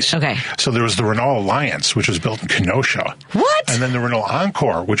the 80s. Okay. So there was the Renault Alliance, which was built in Kenosha. What? And then the Renault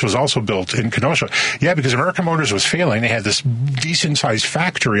Encore, which was also built in Kenosha. Yeah, because American Motors was failing. They had this decent-sized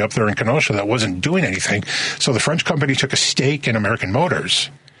factory up there in Kenosha that wasn't doing anything. So the French company took a stake in American Motors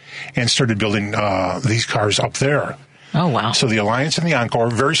and started building these cars up there. Oh, wow. So the Alliance and the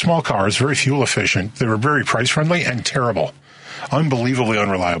Encore, very small cars, very fuel efficient. They were very price friendly and terrible. Unbelievably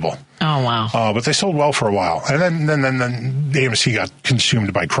unreliable. Oh, wow. But they sold well for a while. And then AMC got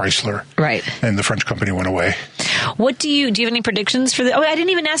consumed by Chrysler. Right. And the French company went away. What do you have any predictions for I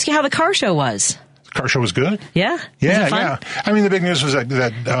didn't even ask you how the car show was. The car show was good. Yeah? Yeah. I mean, the big news was that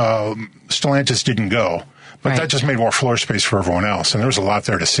Stellantis didn't go. But that just made more floor space for everyone else. And there was a lot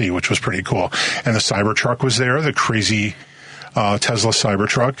there to see, which was pretty cool. And the Cybertruck was there, the crazy Tesla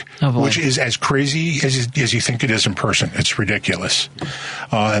Cybertruck, which is as crazy as you think it is in person. It's ridiculous.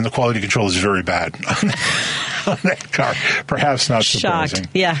 And the quality control is very bad on that car. Perhaps not surprising.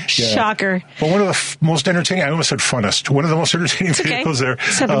 Yeah, shocker. But one of the most entertaining, I almost said funnest, one of the most entertaining vehicles there,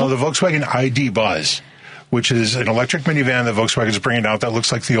 the Volkswagen ID Buzz, which is an electric minivan that Volkswagen's bringing out that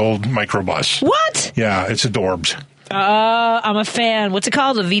looks like the old microbus. What? Yeah, it's adorbs. I'm a fan. What's it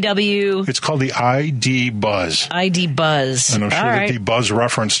called? A VW? It's called the ID Buzz. ID Buzz. And I'm sure that the Buzz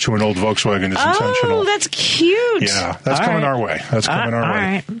reference to an old Volkswagen is intentional. Oh, that's cute. Yeah, that's coming our way. That's coming our way. All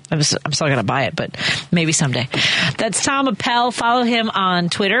right. I'm still going to buy it, but maybe someday. That's Tom Appel. Follow him on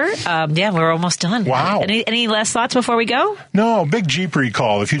Twitter. We're almost done. Wow. Any last thoughts before we go? No, big Jeep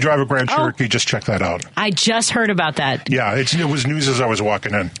recall. If you drive a Grand Cherokee, just check that out. I just heard about that. Yeah, it was news as I was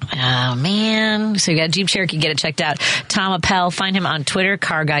walking in. Oh, man. So you got Jeep Cherokee. Get it checked out. Tom Appel, find him on Twitter,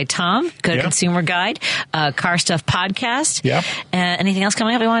 Car Guy Tom. Go to Consumer Guide, Car Stuff Podcast. Yeah. Anything else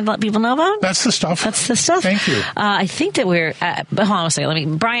coming up you want to let people know about? That's the stuff. Thank you. I think that we're. Hold on a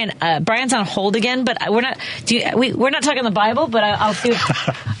second. Brian's on hold again, but we're not. We're not talking the Bible, but I'll see.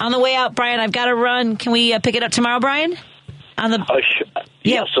 On the way out, Brian, I've got to run. Can we pick it up tomorrow, Brian?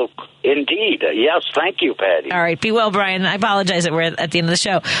 Yes, indeed. Yes, thank you, Patty. All right. Be well, Brian. I apologize that we're at the end of the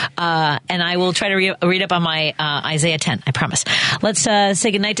show. And I will try to read up on my Isaiah 10. I promise. Let's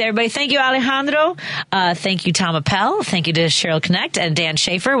say goodnight to everybody. Thank you, Alejandro. Thank you, Tom Appel. Thank you to Cheryl Connect and Dan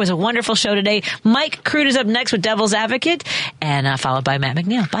Schaefer. It was a wonderful show today. Mike Crude is up next with Devil's Advocate and followed by Matt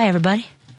McNeil. Bye, everybody.